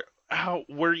depends where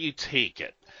you take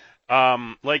it.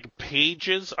 Like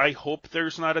pages, I hope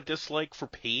there's not a dislike for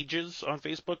pages on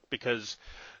Facebook because,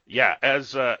 yeah,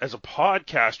 as a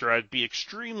podcaster, I'd be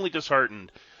extremely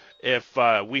disheartened if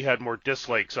we had more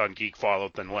dislikes on Geek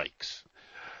Fallout than likes.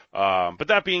 But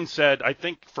that being said, I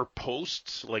think for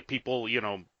posts, like people,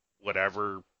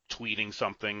 whatever, tweeting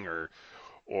something or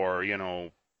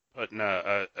putting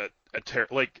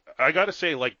like, I gotta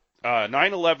say, like,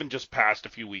 9/11 just passed a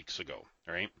few weeks ago,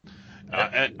 right?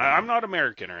 And I'm not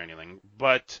American or anything,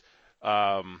 but,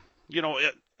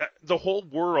 the whole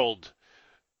world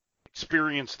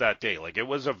experienced that day. Like, it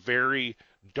was a very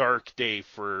dark day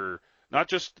for not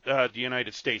just the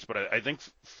United States, but I think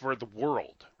for the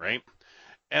world, right?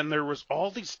 And there was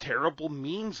all these terrible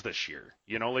memes this year.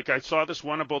 Like I saw this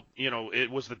one about,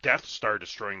 it was the Death Star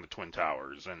destroying the Twin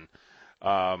Towers. And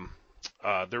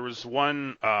there was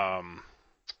one, I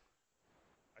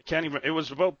can't even, it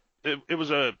was about, it was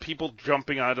people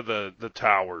jumping out of the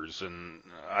towers. And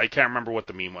I can't remember what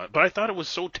the meme was. But I thought it was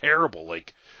so terrible.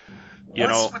 Like,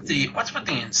 what's with the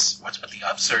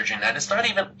upsurge in that? It's not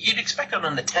even, you'd expect it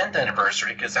on the 10th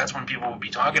anniversary because that's when people would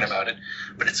be talking about it.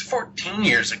 But it's 14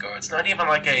 years ago. It's not even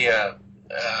like an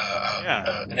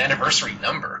anniversary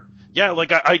number. Yeah,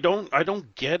 like I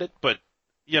don't get it, but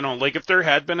like if there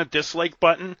had been a dislike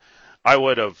button, I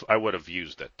would have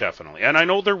used it definitely. And I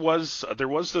know there was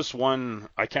this one,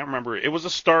 I can't remember. It was a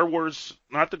Star Wars,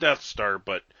 not the Death Star,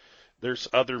 but there's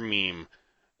other meme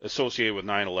associated with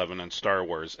 9/11 and Star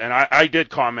Wars, and I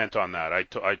did comment on that. I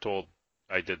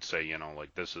did say,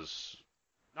 like, this is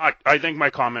not. I think my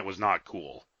comment was not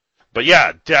cool, but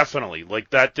yeah, definitely,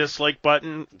 like that dislike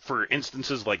button for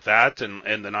instances like that, and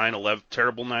the 9/11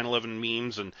 terrible 9/11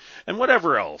 memes and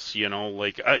whatever else,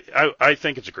 like I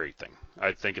think it's a great thing.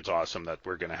 I think it's awesome that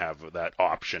we're gonna have that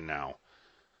option now.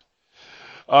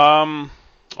 All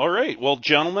right, well,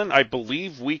 gentlemen, I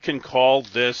believe we can call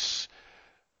this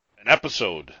an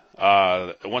episode.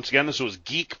 Once again, this was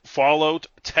Geek Fallout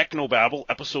Technobabble,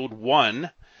 episode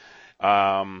 1.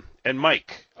 And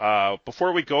Mike,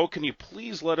 before we go, can you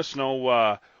please let us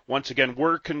know, once again,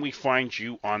 where can we find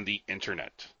you on the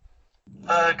internet?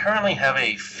 Currently have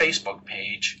a Facebook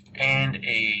page and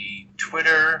a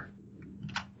Twitter,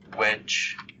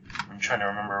 which I'm trying to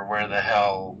remember what the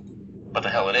hell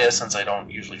it is, since I don't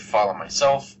usually follow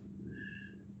myself.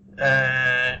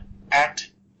 At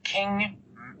King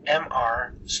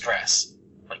MR Stress,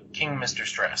 like King Mr.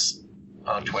 Stress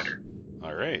on Twitter.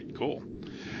 All right, cool.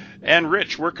 And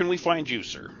Rich, where can we find you,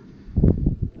 sir?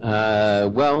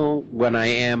 Well, when I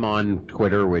am on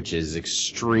Twitter, which is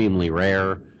extremely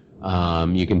rare,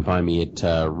 you can find me at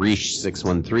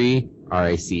Riche613,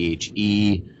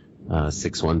 RICHE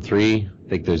 613. I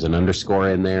think there's an underscore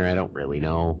in there. I don't really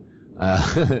know.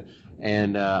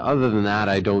 And other than that,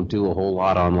 I don't do a whole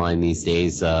lot online these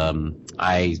days.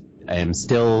 I am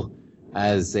still,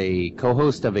 as a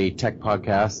co-host of a tech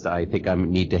podcast, I think I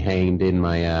need to hand in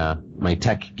my my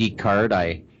tech geek card.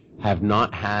 I have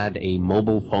not had a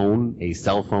mobile phone, a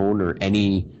cell phone, or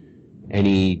any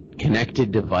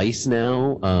connected device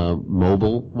now,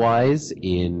 mobile wise,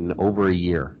 in over a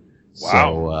year. Wow.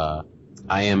 So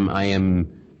I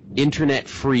am internet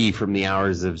free from the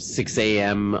hours of 6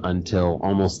 a.m. until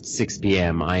almost 6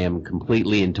 p.m. I am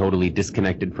completely and totally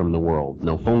disconnected from the world.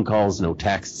 No phone calls, no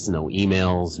texts, no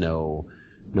emails, no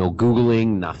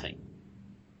Googling, nothing.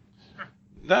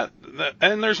 That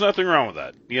and there's nothing wrong with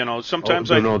that. Sometimes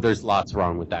no, there's lots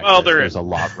wrong with that. Well, there's a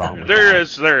lot wrong with there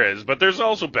that. There is, but there's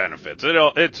also benefits.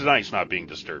 It's nice not being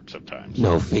disturbed sometimes.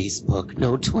 No Facebook,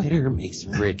 no Twitter makes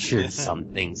Richard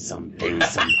something.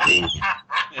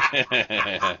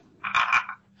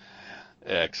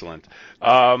 Excellent.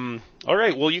 All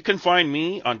right. Well, you can find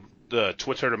me on the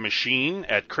Twitter machine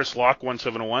at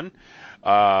ChrisLock1701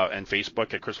 and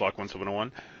Facebook at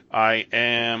ChrisLock1701. I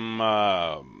am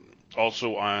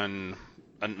also on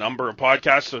a number of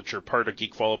podcasts which are part of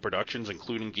Geek Fallout Productions,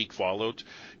 including Geek Fallout.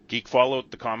 Geek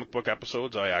Fallout, the comic book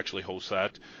episodes, I actually host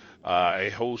that. I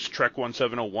host Trek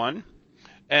 1701,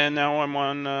 and now I'm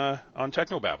on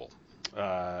Technobabble.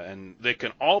 And they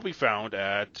can all be found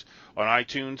on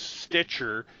iTunes,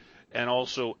 Stitcher, and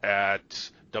also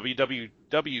at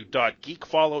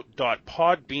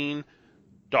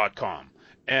www.geekfallout.podbean.com.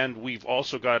 And we've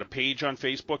also got a page on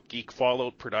Facebook, Geek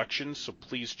Fallout Productions, so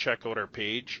please check out our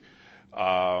page.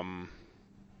 And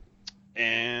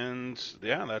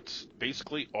yeah, that's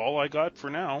basically all I got for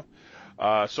now.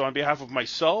 So on behalf of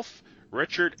myself,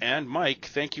 Richard, and Mike,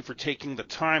 thank you for taking the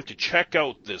time to check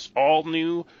out this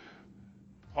all-new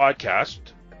podcast,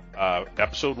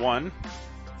 episode 1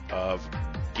 of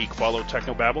Geek Fallout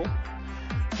Technobabble.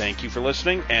 Thank you for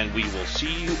listening, and we will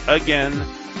see you again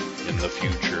in the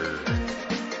future.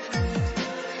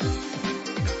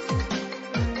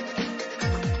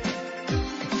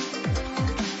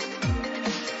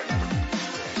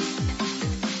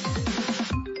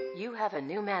 a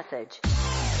new message.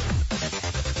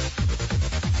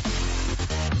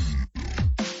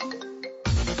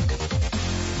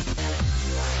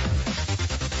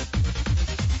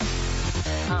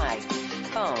 Hi.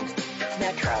 Phone.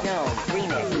 Metronome.